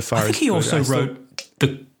 which so far I think is he good. also I still-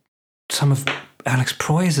 wrote some of Alex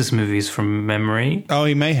Proyas' movies from memory. Oh,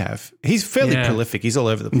 he may have. He's fairly Yeah. prolific. He's all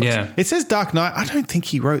over the place. Yeah. It says Dark Knight. I don't think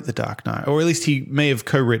he wrote the Dark Knight, or at least he may have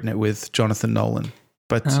co-written it with Jonathan Nolan.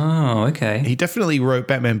 But Oh, okay. he definitely wrote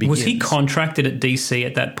Batman Begins. Was he contracted at DC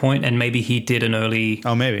at that point, and maybe he did an early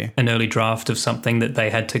maybe. draft of something that they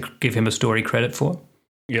had to give him a story credit for?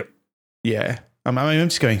 Yep. Yeah. I'm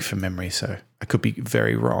just going from memory, so I could be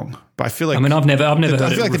very wrong. But I feel like I mean, I've never heard I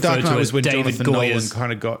feel it like the Dark referred Knight to was as when David Jonathan Nolan Goya's.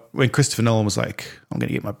 kind of when Christopher Nolan was like, "I'm going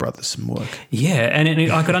to get my brother some work." Yeah, and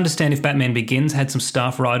I could understand if Batman Begins had some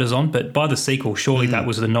staff writers on, but by the sequel, surely that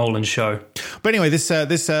was the Nolan show. But anyway, this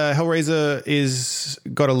Hellraiser is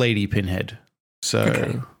got a lady Pinhead, so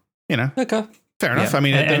Okay. you know, Okay. fair enough. Yeah. I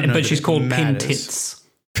mean, I don't know but that she's it called Pin matters. Tits.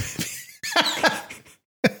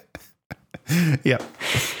 Yeah,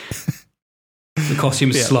 The costume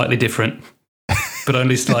is Yeah. slightly different, but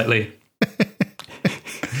only slightly.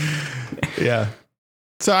 yeah.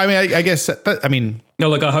 So I mean, I guess I mean, No,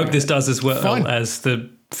 look, I hope this does as well Fine. as the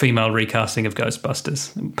female recasting of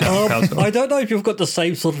Ghostbusters. I don't know if you've got the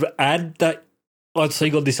same sort of ad that I'm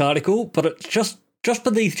seeing on this article, but it's just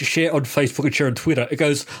beneath share on Facebook and share on Twitter. It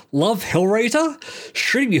goes, "Love Hellraiser?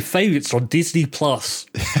 Stream your favorites on Disney Plus."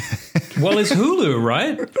 Well, it's Hulu,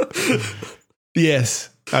 right? yes,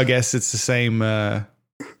 I guess it's the same.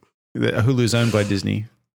 Hulu's owned by Disney.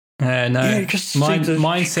 No, Yeah, it just seems a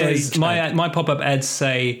mine says strange my pop-up ads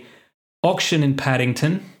say auction in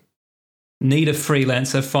Paddington. Need a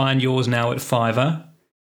freelancer? Find yours now at Fiverr,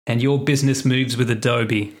 and your business moves with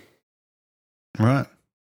Adobe. Right.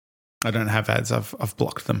 I don't have ads. I've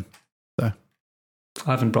blocked them. So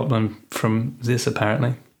I haven't blocked them from this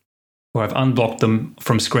apparently, or I've unblocked them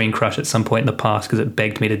from Screen Crush at some point in the past because it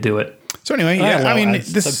begged me to do it. so anyway, I yeah. allow I mean,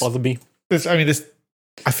 ads, this don't bother me. this.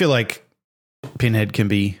 I feel like Pinhead can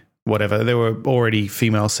be whatever. There were already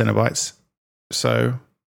female Cenobites, so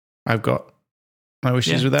I've got no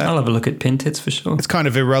issues with that. I'll have a look at Pin Tits for sure. It's kind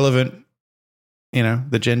of irrelevant,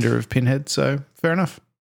 the gender of Pinhead. So fair enough.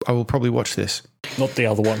 I will probably watch this. Not the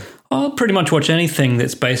other one. I'll pretty much watch anything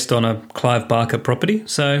that's based on a Clive Barker property,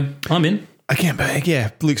 so I'm in. Again, but yeah,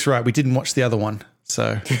 Luke's right. We didn't watch the other one,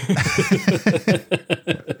 so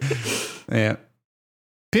yeah.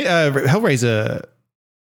 Hellraiser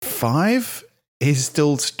 5 is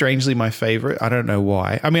still strangely my favorite. I don't know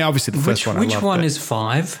why. I mean, obviously the first one. Which I loved, one but is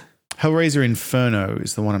 5? Hellraiser Inferno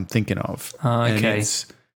is the one I'm thinking of. Oh, And okay. it's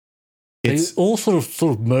They all sort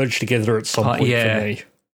of merged together at some point yeah. for me.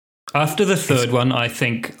 After the third one, I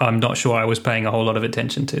think I'm not sure I was paying a whole lot of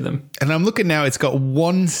attention to them. and I'm looking now. It's got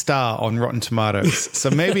 1 star on Rotten Tomatoes, so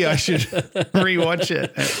maybe I should rewatch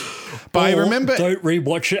it. But I Or remember, don't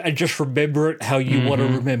rewatch it and just remember it how you want to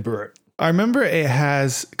remember it. I remember it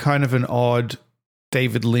has kind of an odd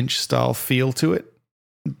David Lynch style feel to it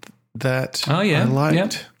that Oh, yeah. I liked.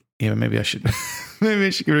 Yep. Yeah, maybe I should. Maybe I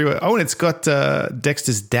should rewatch. Oh, and it's got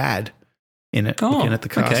Dexter's dad in it. Looking at the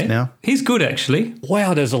cast okay. now. He's good, actually.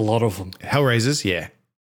 Wow, there's a lot of them. Hellraisers, yeah.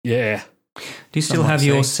 Yeah. Do you still Some have might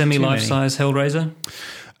your say too semi-life-size Hellraiser?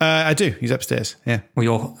 I do. He's upstairs. Yeah. Or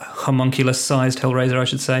your homunculus-sized Hellraiser, I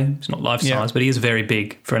should say. It's not life-size, Yeah. but he is very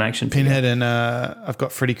big for an action figure. Pinhead and I've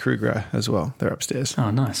got Freddy Krueger as well. They're upstairs. Oh,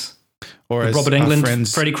 nice. Or as Robert our Englund,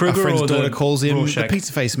 friends, Freddy Krueger, our friend's or daughter the calls him Rorschach? the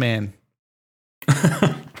Pizza Face Man.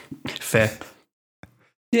 Fair.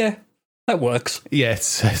 Yeah, that works. Yeah,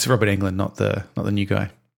 it's Robert Englund, not the new guy.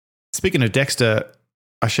 Speaking of Dexter,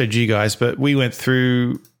 I showed you guys, but we went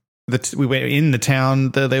through we went in the town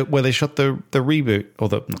where they shot the reboot or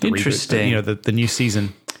not the Interesting. reboot, but, the new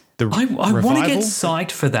season. I want to revival? get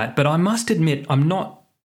psyched for that, but I must admit I'm not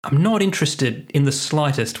interested in the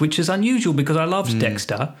slightest, which is unusual because I loved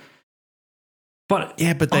Dexter. But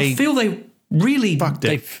Yeah, but I they feel they really fucked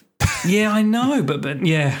it. Yeah, I know, but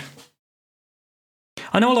yeah.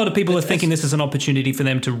 I know a lot of people are thinking this is an opportunity for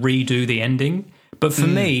them to redo the ending, but for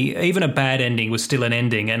me, even a bad ending was still an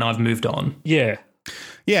ending, and I've moved on. Yeah.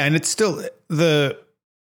 Yeah, and it's still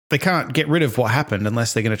they can't get rid of what happened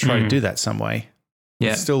unless they're going to try to do that some way.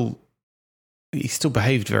 Yeah, He still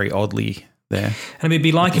behaved very oddly there. and it'd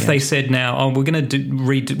be like if they said now, "Oh, we're going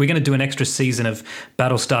to do an extra season of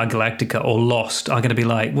Battlestar Galactica or Lost." I'm going to be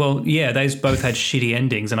like, "Well, yeah, those both had shitty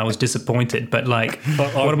endings, and I was disappointed, but like,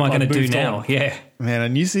 But what am I I going to do moved now?" on. Yeah, Man, a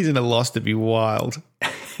new season of Lost would be wild.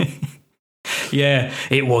 yeah,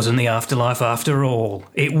 it wasn't the afterlife after all.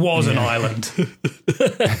 It was an island.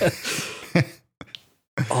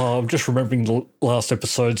 Oh, I'm just remembering the last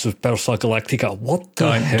episodes of Battlestar Galactica. What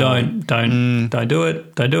the hell? Don't do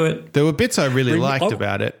it. Don't do it. There were bits I really liked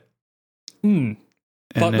about it.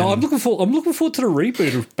 But no, I'm looking forward to the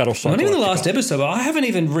reboot of Battlestar. Not even the Galactica. last episode. But I haven't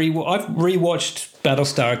even I've rewatched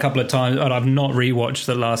Battlestar a couple of times, and I've not rewatched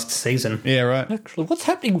the last season. Yeah, right. Actually, what's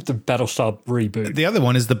happening with the Battlestar reboot? The other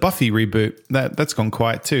one is the Buffy reboot. That's gone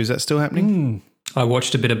quiet too. Is that still happening? I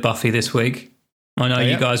watched a bit of Buffy this week. I know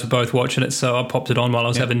you guys were both watching it, so I popped it on while I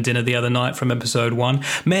was having dinner the other night from episode 1.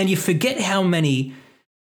 Man, you forget how many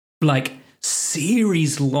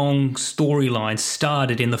series-long storylines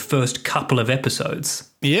started in the first couple of episodes.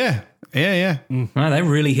 Yeah. No, they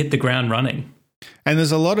really hit the ground running. And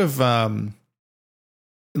there's a lot of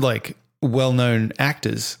well-known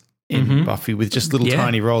actors in Buffy with just little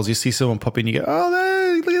tiny roles. You see someone pop in, you go,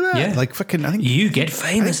 "Oh, look at that!" Yeah. Like fucking. I think You get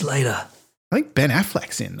famous later. I think Ben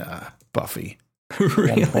Affleck's in Buffy.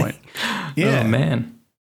 Really? At one point. Yeah, Oh, man.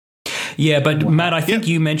 Yeah, but Matt, I think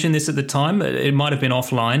you mentioned this at the time. It might have been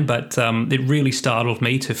offline, but it really startled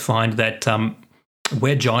me to find that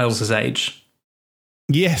we're Giles' age.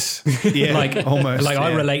 Yes. Yeah. Almost.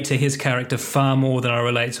 I relate to his character far more than I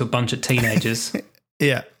relate to a bunch of teenagers.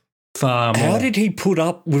 Yeah. Far more. How did he put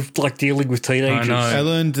up with dealing with teenagers? I know. I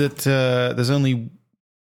learned that there's only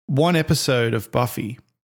one episode of Buffy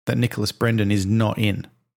that Nicholas Brendan is not in.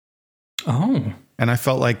 Oh. And I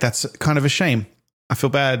felt like that's kind of a shame. I feel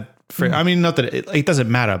bad for I mean, not that it doesn't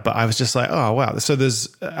matter, but I was just like, oh, wow. So there's,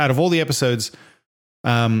 out of all the episodes,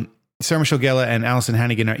 Sarah Michelle Gellar and Alison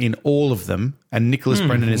Hannigan are in all of them, and Nicholas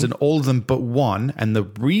Brendan is in all of them but one. And the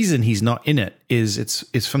reason he's not in it is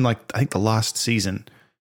it's from I think the last season.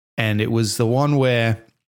 And it was the one where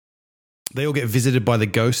they all get visited by the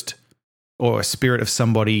ghost or a spirit of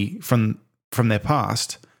somebody from their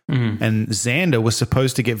past. And Xander was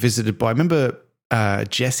supposed to get visited by, remember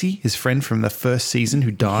Jesse, his friend from the first season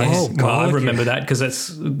who dies? Oh, God. I remember that because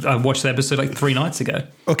I watched the episode 3 nights ago.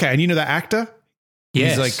 Okay, and you know that actor?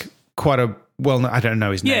 Yes. He's quite a, I don't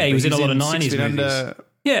know his name. Yeah, he was in a lot of 90s 6 Feet movies. Under.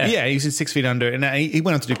 Yeah. Yeah, he was in 6 Feet Under, and he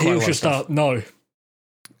went on to do quite He a was lot of just stuff. no.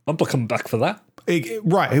 I'm not coming back for that.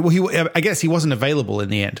 Right. Well, I guess he wasn't available in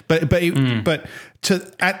the end, but at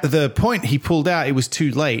the point he pulled out, it was too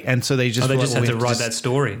late, and so they just They were just like, had well, to write that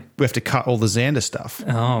story. we have to cut all the Xander stuff.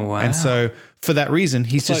 Oh, wow. And so for that reason,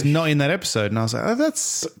 he's just not in that episode, and I was like, oh,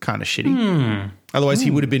 that's kind of shitty. Otherwise, he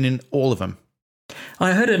would have been in all of them.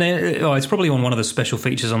 I heard it's probably on one of the special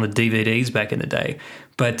features on the DVDs back in the day,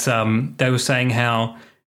 but they were saying how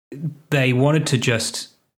they wanted to just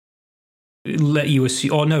let you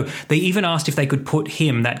assume. Oh no, they even asked if they could put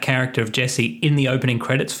him, that character of Jesse, in the opening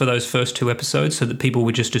credits for those first 2 episodes, so that people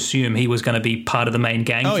would just assume he was going to be part of the main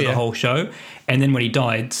gang for the whole show. And then when he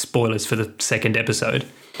died, spoilers for the 2nd episode,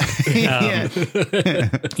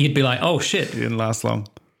 you'd be like, oh shit, It didn't last long.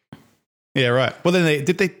 Yeah, right. Well, then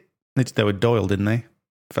they were Doyle, didn't they,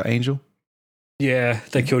 for Angel? Yeah,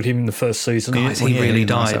 they killed him in the first season. guys, he Yeah, really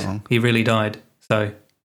didn't last that died. long. He really died. So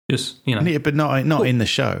just Yeah, but not in the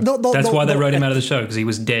show. that's why they wrote him out of the show, because he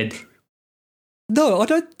was dead. No, I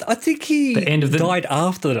don't. I think he The end of the died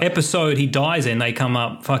after that. episode he dies in, they come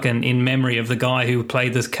up fucking in memory of the guy who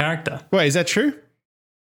played this character. Wait, is that true?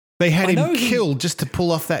 They had I know him he- killed just to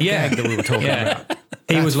pull off that gag that we were talking about.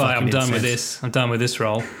 He That's was like, fucking I'm done with insane. this. I'm done with this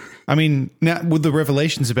role. I mean, now with the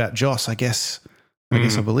revelations about Joss, I guess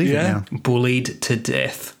I believe it Yeah. now. Bullied to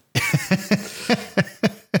death.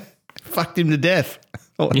 Fucked him to death.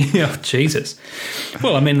 Yeah, Jesus.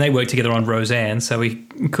 Well, I mean, they worked together on Roseanne, so he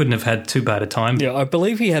couldn't have had too bad a time. Yeah, I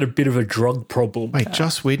believe he had a bit of a drug problem. Wait,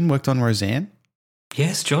 Joss Whedon worked on Roseanne?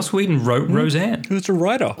 Yes, Joss Whedon wrote Roseanne. He was a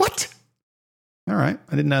writer. What? All right,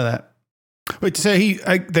 I didn't know that. Wait, so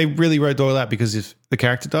they really wrote Doyle out because if the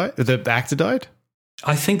character died, the actor died?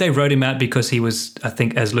 I think they wrote him out because he was, I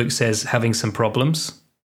think, as Luke says, having some problems.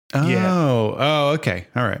 Oh, Yeah. Okay,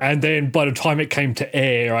 all right. And then by the time it came to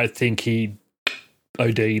air, I think he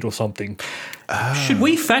OD'd or something. Should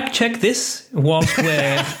we fact check this whilst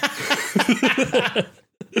we're...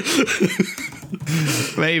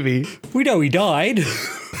 Maybe. We know he died.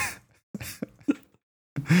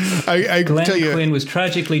 I can Glenn tell you, Quinn was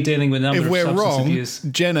tragically dealing with a number if of we're substance wrong, abuse.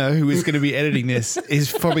 Jenna, who is going to be editing this,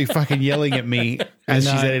 is probably fucking yelling at me as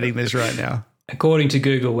she's editing this right now. According to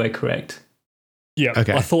Google, we're correct. Yeah,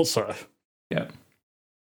 Okay. I thought so. Yeah.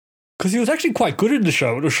 Because he was actually quite good in the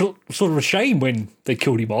show. It was sort of a shame when they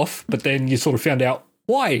killed him off, but then you sort of found out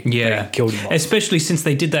why they killed him off. Especially since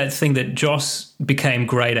they did that thing that Joss became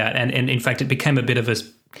great at, and in fact, it became a bit of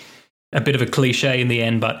a cliche in the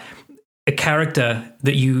end. But a character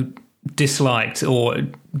that you disliked or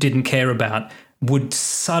didn't care about would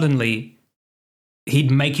suddenly he'd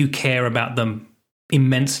make you care about them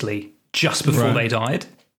immensely just before they died.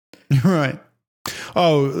 Right.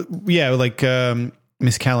 Oh, yeah, like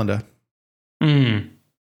Miss Calendar.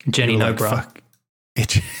 Jenny No Like, Bra. fuck.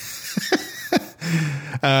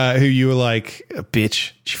 Who you were like, a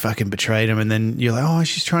bitch, she fucking betrayed him. And then you're like, oh,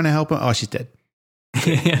 she's trying to help him. Oh, she's dead.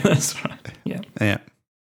 Yeah, that's right. Yeah. Yeah.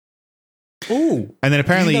 Ooh. And then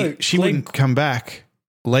apparently You know, she Glenn- wouldn't come back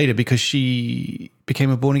later because she became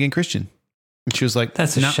a born-again Christian. And she was like,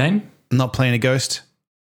 That's a "Nah, shame. I'm not playing a ghost.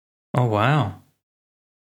 Oh, wow.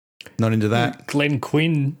 Not into that." Glenn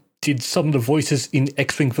Quinn did some of the voices in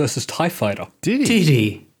X-Wing versus TIE Fighter. Did he? Did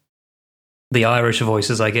he? The Irish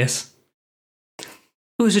voices, I guess.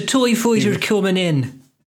 It was a toy fighter coming in.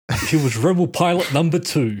 He was Rebel Pilot number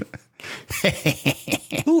 2.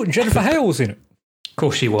 Ooh, and Jennifer Hale was in it. Of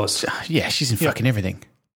course she was. Yeah, she's in fucking everything.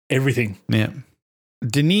 Everything. Yeah.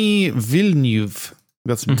 Denis Villeneuve.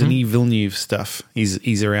 Got some Denis Villeneuve stuff.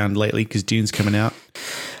 He's around lately because Dune's coming out.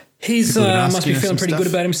 He's People have been must asking be us feeling some pretty good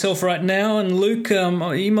stuff. about himself right now. And Luke,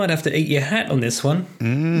 you might have to eat your hat on this one.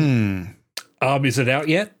 Is it out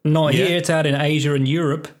yet? Not Yeah. here. It's out in Asia and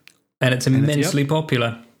Europe, and it's immensely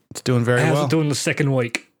popular. It's doing very How's well. it doing the second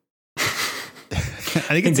week?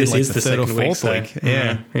 I think it's in like the third or fourth week.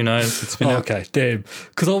 Yeah. Who knows? It's been out. Okay, damn.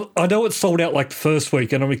 Because I know it sold out like the first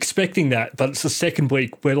week, and I'm expecting that, but it's the second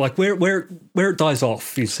week where like where it dies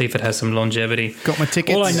off. Is See if it has some longevity. Got my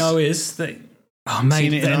tickets. All I know is that mate,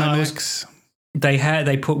 Seen it in and I was- IMAX.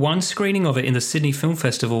 they put one screening of it in the Sydney Film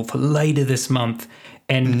Festival for later this month,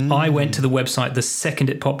 and I went to the website the second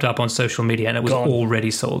it popped up on social media, and it was Gone. already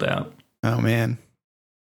sold out. Oh, man.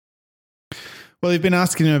 Well, they've been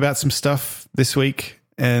asking him about some stuff this week,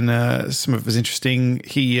 and some of it was interesting.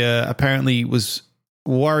 He apparently was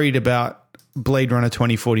worried about Blade Runner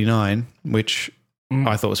 2049, which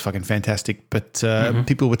I thought was fucking fantastic. But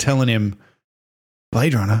people were telling him,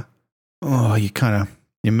 Blade Runner, oh,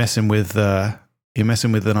 you're messing with an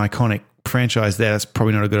iconic franchise there. That's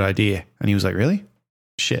probably not a good idea. And he was like, really?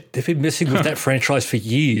 Shit. they've been messing with that franchise for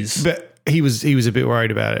years. But he was a bit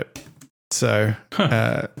worried about it. So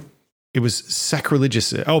it was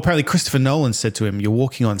sacrilegious. Oh, apparently Christopher Nolan said to him, "You're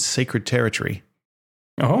walking on sacred territory."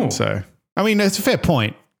 Oh, So, I mean, that's a fair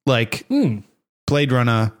point. Like, Blade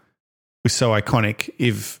Runner was so iconic.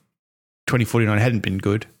 If 2049 hadn't been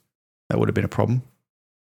good, that would have been a problem.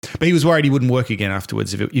 But he was worried he wouldn't work again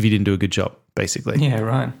afterwards if he didn't do a good job, basically. yeah,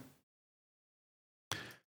 right.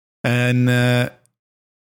 And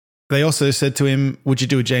they also said to him, "Would you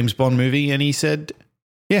do a James Bond movie?" And he said,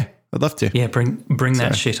 "Yeah, I'd love to." Yeah, bring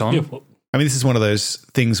that So- shit on. Yeah, well, I mean, this is one of those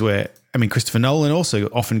things where, I mean, Christopher Nolan also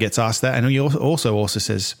often gets asked that, and he also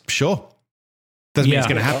says, "Sure." Doesn't mean it's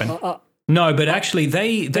Yeah. going to happen. No, but actually,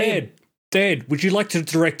 they Dad, would you like to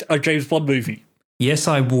direct a James Bond movie? yes,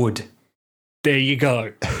 I would. There you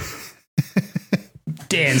go.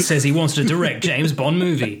 Dan says he wants to direct James Bond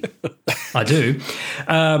movie. I do.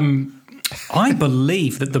 I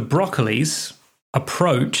believe that the Broccolis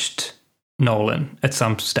approached Nolan at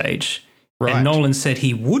some stage. Right. And Nolan said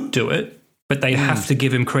he would do it, but they'd have to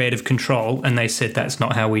give him creative control. And they said that's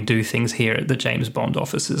not how we do things here at the James Bond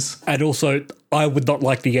offices. And also, I would not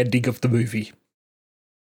like the ending of the movie.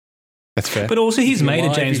 That's fair. But also, he's he made a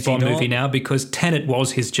alive? James Is he Bond not? movie now because Tenet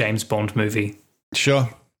was his James Bond movie. Sure.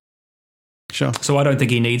 So I don't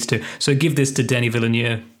think he needs to. So give this to Denis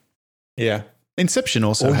Villeneuve. Yeah. Inception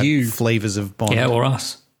also Or had you. flavors of Bond. Yeah, or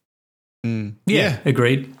us. Yeah.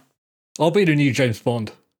 Agreed. I'll be the new James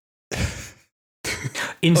Bond.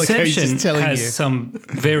 Inception just telling has you. some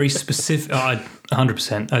very specific.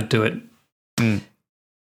 100%. I'd do it.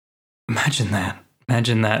 Imagine that.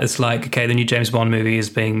 It's like, okay, the new James Bond movie is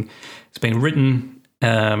being written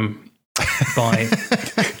by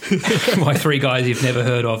three guys you've never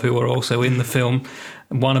heard of who are also in the film.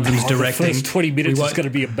 One of them's The directing. first 20 minutes We is going to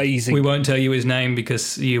be amazing. We won't tell you his name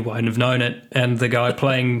because you won't have known it. And the guy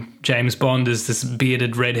playing James Bond is this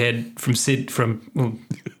bearded redhead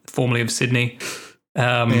formerly of Sydney,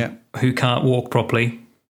 who can't walk properly.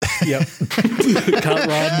 Yep. Can't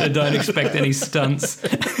run. And don't expect any stunts.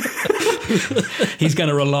 He's going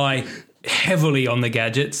to rely heavily on the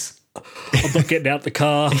gadgets. I'm not getting out the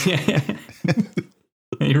car.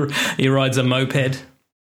 He rides a moped.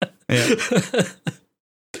 Yeah.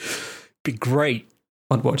 Be great.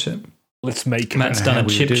 I'd watch it. Let's make it. Matt's done how a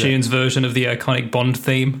we would do that. chiptunes version of the iconic Bond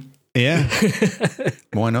theme. Yeah.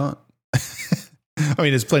 Why not? I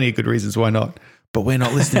mean, there's plenty of good reasons why not, but we're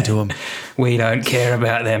not listening to them. We don't care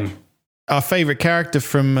about them. Our favorite character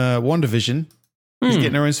from WandaVision is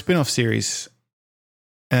getting her own spin-off series.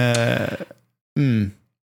 Agatha,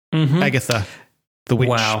 the witch.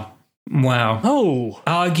 Wow. Oh,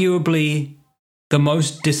 Arguably the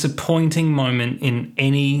most disappointing moment in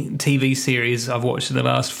any TV series I've watched in the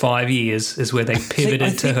last 5 years is where they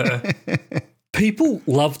pivoted to her. People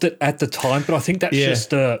loved it at the time, but I think that's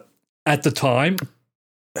just at the time.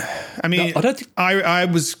 I mean, No, I don't think I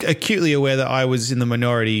was acutely aware that I was in the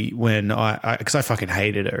minority when because I fucking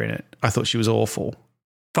hated her in it. I thought she was awful.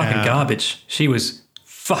 Fucking garbage. She was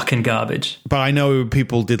fucking garbage. But I know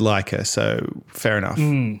people did like her, so fair enough.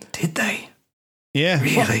 Did they? Yeah.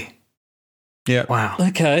 Really? Yeah. Wow.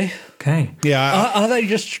 Okay. Yeah. Are they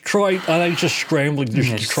just scrambling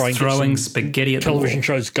just to try and throwing get some spaghetti at the television wall.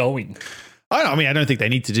 shows going? I don't think they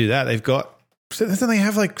need to do that. They've got, don't they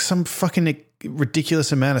have like some fucking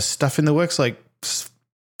ridiculous amount of stuff in the works, like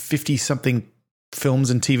 50 something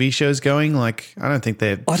films and TV shows going? Like, I don't think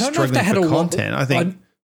they're I don't know if struggling they had for a lot. content. I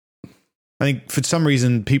think for some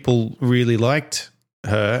reason people really liked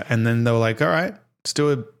her, and then they were like, all right, let's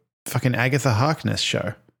do a fucking Agatha Harkness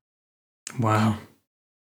show. Wow.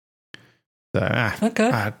 So, Okay.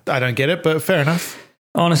 I don't get it, but fair enough.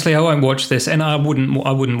 Honestly, I won't watch this, and I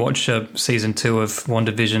wouldn't watch season 2 of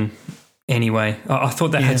WandaVision anyway. I thought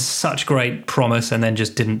that had such great promise and then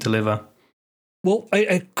just didn't deliver. Well,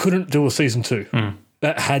 I couldn't do a season 2.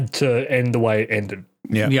 That had to end the way it ended.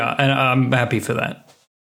 Yeah. Yeah, and I'm happy for that.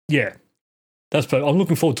 Yeah. I'm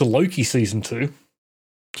looking forward to Loki season 2.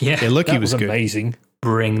 Yeah, Loki That was good. amazing.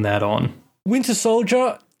 bring that on. Winter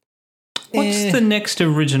Soldier. What's the next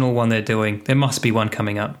original one they're doing? There must be one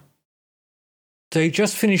coming up. They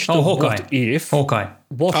just finished the Hawkeye. What If. Hawkeye.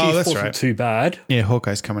 What Oh, If that's wasn't right. too bad. Yeah,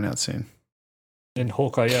 Hawkeye's coming out soon. And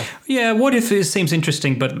Hawkeye, yeah. Yeah, What If it seems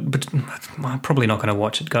interesting, but I'm probably not going to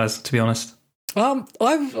watch it, guys, to be honest. I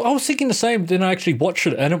was thinking the same, then I actually watched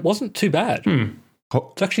it and it wasn't too bad.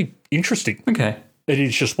 It's actually interesting. Okay. It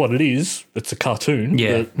is just what it is. It's a cartoon.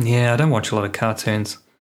 Yeah. I don't watch a lot of cartoons.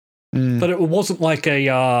 But it wasn't like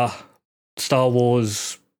a Star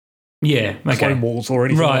Wars Yeah, okay. Clone Wars or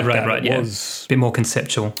anything like that. Right, It yeah. was, A bit more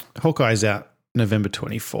conceptual. Hawkeye's out November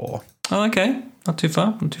 24 Oh, okay. Not too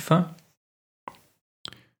far.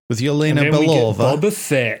 with and Yelena then we get Belova. Boba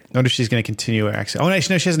Fett. I wonder if she's going to continue her accent. Oh, no,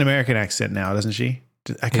 she has an American accent now, doesn't she?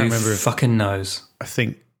 I can't Who remember if fucking knows? I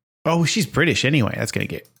think. Oh, she's British anyway. That's going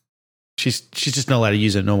to get. She's just not allowed to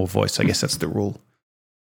use her normal voice. I guess that's the rule.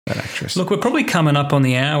 That actress. Look, we're probably coming up on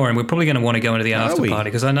the hour and we're probably going to want to go into the after we? party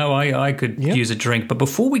because I know I could Yeah. use a drink. But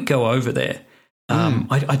before we go over there,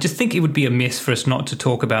 I just think it would be amiss for us not to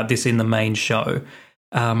talk about this in the main show.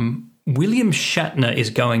 William Shatner is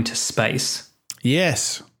going to space.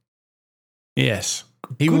 Yes. Yes.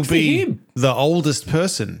 He Good will for be him. the oldest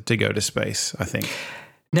person to go to space, I think.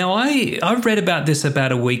 Now, I read about this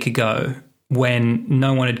about a week ago when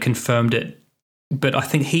no one had confirmed it, but I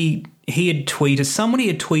think he had tweeted, somebody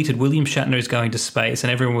had tweeted William Shatner is going to space,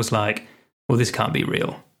 and everyone was like, well, this can't be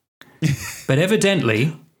real. But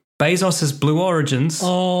evidently, Bezos' Blue Origins,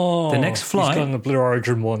 Oh, the next flight. He's done the Blue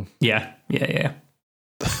Origin one. Yeah.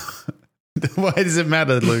 Why does it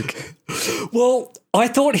matter, Luke? Well, I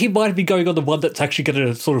thought he might be going on the one that's actually going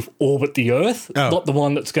to sort of orbit the Earth, Oh. not the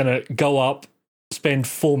one that's going to go up, spend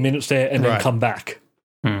 4 minutes there, and then Right. come back.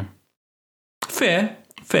 Fair.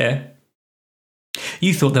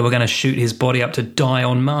 You thought they were going to shoot his body up to die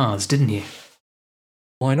on Mars, didn't you?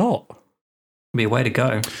 Why not? Be a way to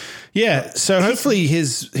go. Yeah. So hopefully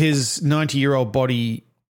his 90-year-old body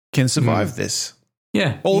can survive this.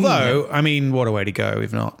 Yeah. Although, I mean, what a way to go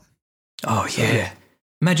if not. Oh, yeah.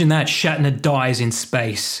 Imagine that. Shatner dies in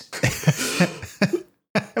space.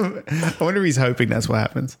 I wonder if he's hoping that's what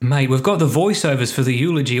happens. Mate, we've got the voiceovers for the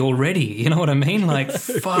eulogy already. You know what I mean? Like,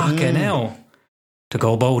 fucking hell. To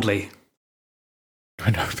go boldly.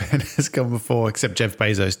 I know Ben has gone before, except Jeff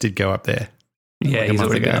Bezos did go up there. Yeah, like a he's month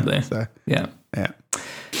already been ago, up there. So, Yeah. yeah.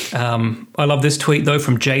 I love this tweet, though,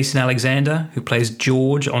 from Jason Alexander, who plays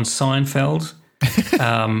George on Seinfeld,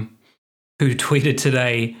 who tweeted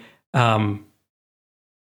today, Shatner's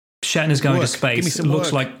going to Work. Give me space. some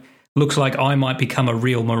Looks work. like I might become a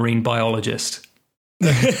real marine biologist.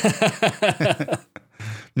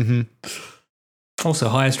 Mm-hmm. Also,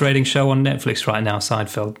 highest rating show on Netflix right now,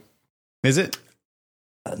 Seinfeld. Is it?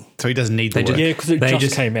 So he doesn't need the They work. just- Yeah, because it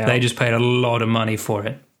just came out. They just paid a lot of money for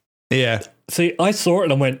it. Yeah. See, I saw it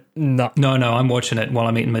and I went, no. No, I'm watching it while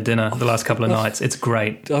I'm eating my dinner the last couple of nights. It's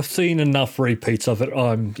great. I've seen enough repeats of it.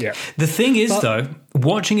 The thing is, though,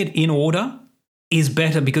 watching it in order is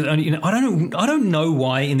better because I don't know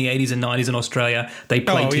why in the 80s and 90s in Australia they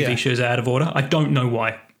played TV shows out of order. I don't know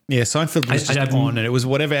why. Yeah, Seinfeld was I- just I- on, and it was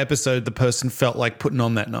whatever episode the person felt like putting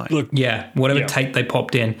on that night. Look, Yeah, whatever Yeah. tape they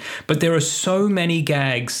popped in. But there are so many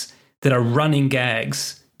gags that are running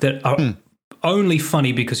gags that are only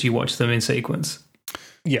funny because you watch them in sequence.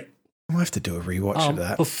 yeah. I'll have to do a rewatch of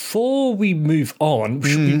that. Before we move on,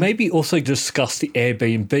 should we maybe also discuss the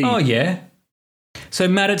Airbnb? Oh, yeah. So,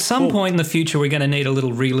 Matt, at some point in the future, we're going to need a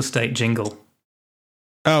little real estate jingle.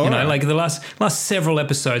 Oh, like the last several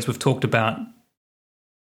episodes, we've talked about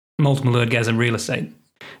multiple nerdgasm real estate.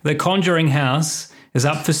 The Conjuring house is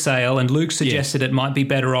up for sale, and Luke suggested it might be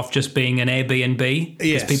better off just being an Airbnb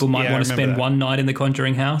because people might want to spend one night in the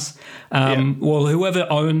Conjuring house. Well, whoever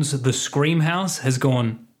owns the Scream house has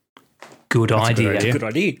gone, good idea. Good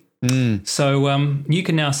idea. So you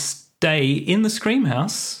can now stay in the Scream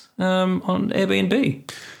house on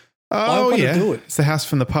Airbnb. Oh, yeah. Do it. It's the house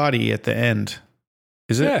from the party at the end.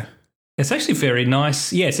 Is it? Yeah. It's actually very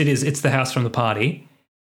nice. Yes, it is. It's the house from the party.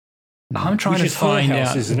 I'm trying to find her house,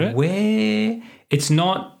 out isn't it? where it's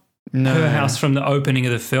not her house from the opening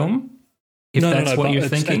of the film. If that's what you're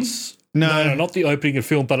thinking. No, not the opening of the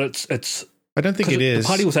film, but it's. I don't think it is. The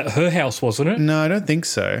party was at her house, wasn't it? No, I don't think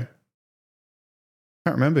so. I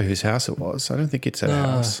can't remember whose house it was. I don't think it's at her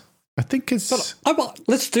house. I think it's.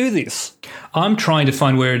 Let's do this. I'm trying to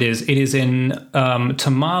find where it is. It is in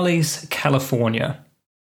Tamales, California.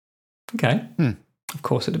 Okay. Of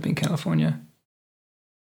course, it'd have been California.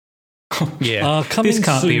 Yeah. This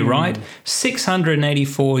can't be right.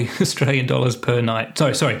 684 Australian dollars per night.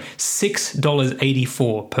 Sorry,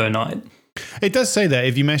 $6.84 per night. It does say that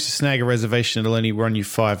if you manage to snag a reservation, it'll only run you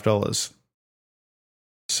 $5.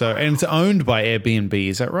 So, and it's owned by Airbnb.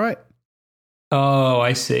 Is that right? Oh,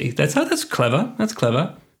 I see. That's clever. That's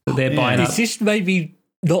clever. That they're buying up. Is this maybe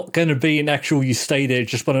not going to be an actual you stay there,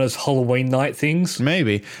 just one of those Halloween night things?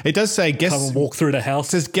 Maybe. It does say guests come and walk through the house.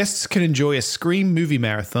 It says guests can enjoy a Scream movie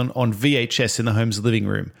marathon on VHS in the home's living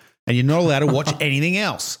room, and you're not allowed to watch anything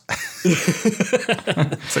else.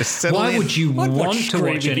 So why would you want to watch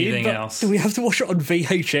Scream anything else? Do we have to watch it on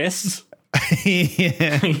VHS?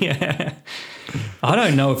 Yeah. Yeah. I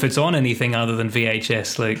don't know if it's on anything other than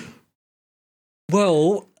VHS, Luke.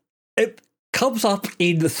 Well, it comes up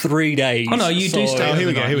in 3 days. Oh, no, you do stay overnight. Here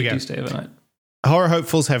we go. You do stay overnight. Horror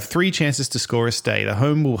hopefuls have 3 chances to score a stay. The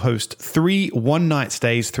home will host 3 one-night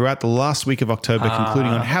stays throughout the last week of October,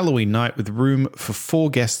 concluding on Halloween night with room for 4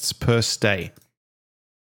 guests per stay.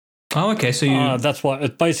 Oh, okay. So that's why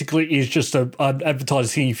it basically is just an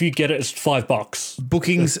advertising. If you get it, it's $5.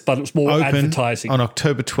 Bookings but it's more open advertising. On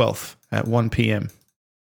October 12th at 1 p.m.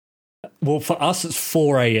 Well, for us, it's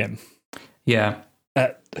 4 a.m. Yeah.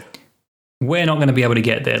 We're not going to be able to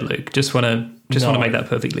get there, Luke. Just want to make that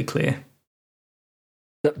perfectly clear.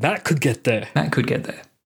 That could get there. That could get there.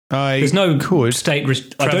 There's no state travel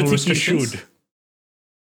I don't think restrictions. you should.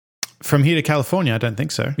 From here to California, I don't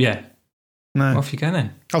think so. Yeah. No. Off you go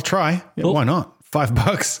then. I'll try. Yeah, why not?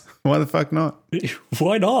 $5. Why the fuck not?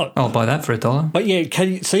 Why not? I'll buy that for $1. But yeah,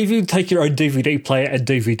 can you see if you take your own DVD player and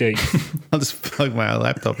DVD? I'll just plug my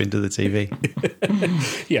laptop into the TV.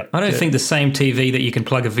 Yeah. I don't think the same TV that you can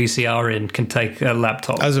plug a VCR in can take a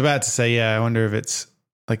laptop. I was about to say, I wonder if it's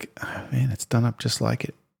like, oh man, it's done up just like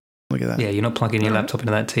it. Look at that. Yeah, you're not plugging your laptop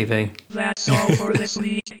into that TV. That's all for this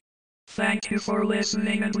week. Thank you for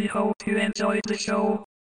listening, and we hope you enjoyed the show.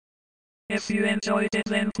 If you enjoyed it,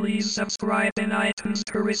 then please subscribe in iTunes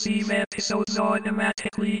to receive episodes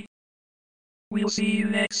automatically. We'll see you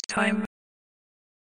next time.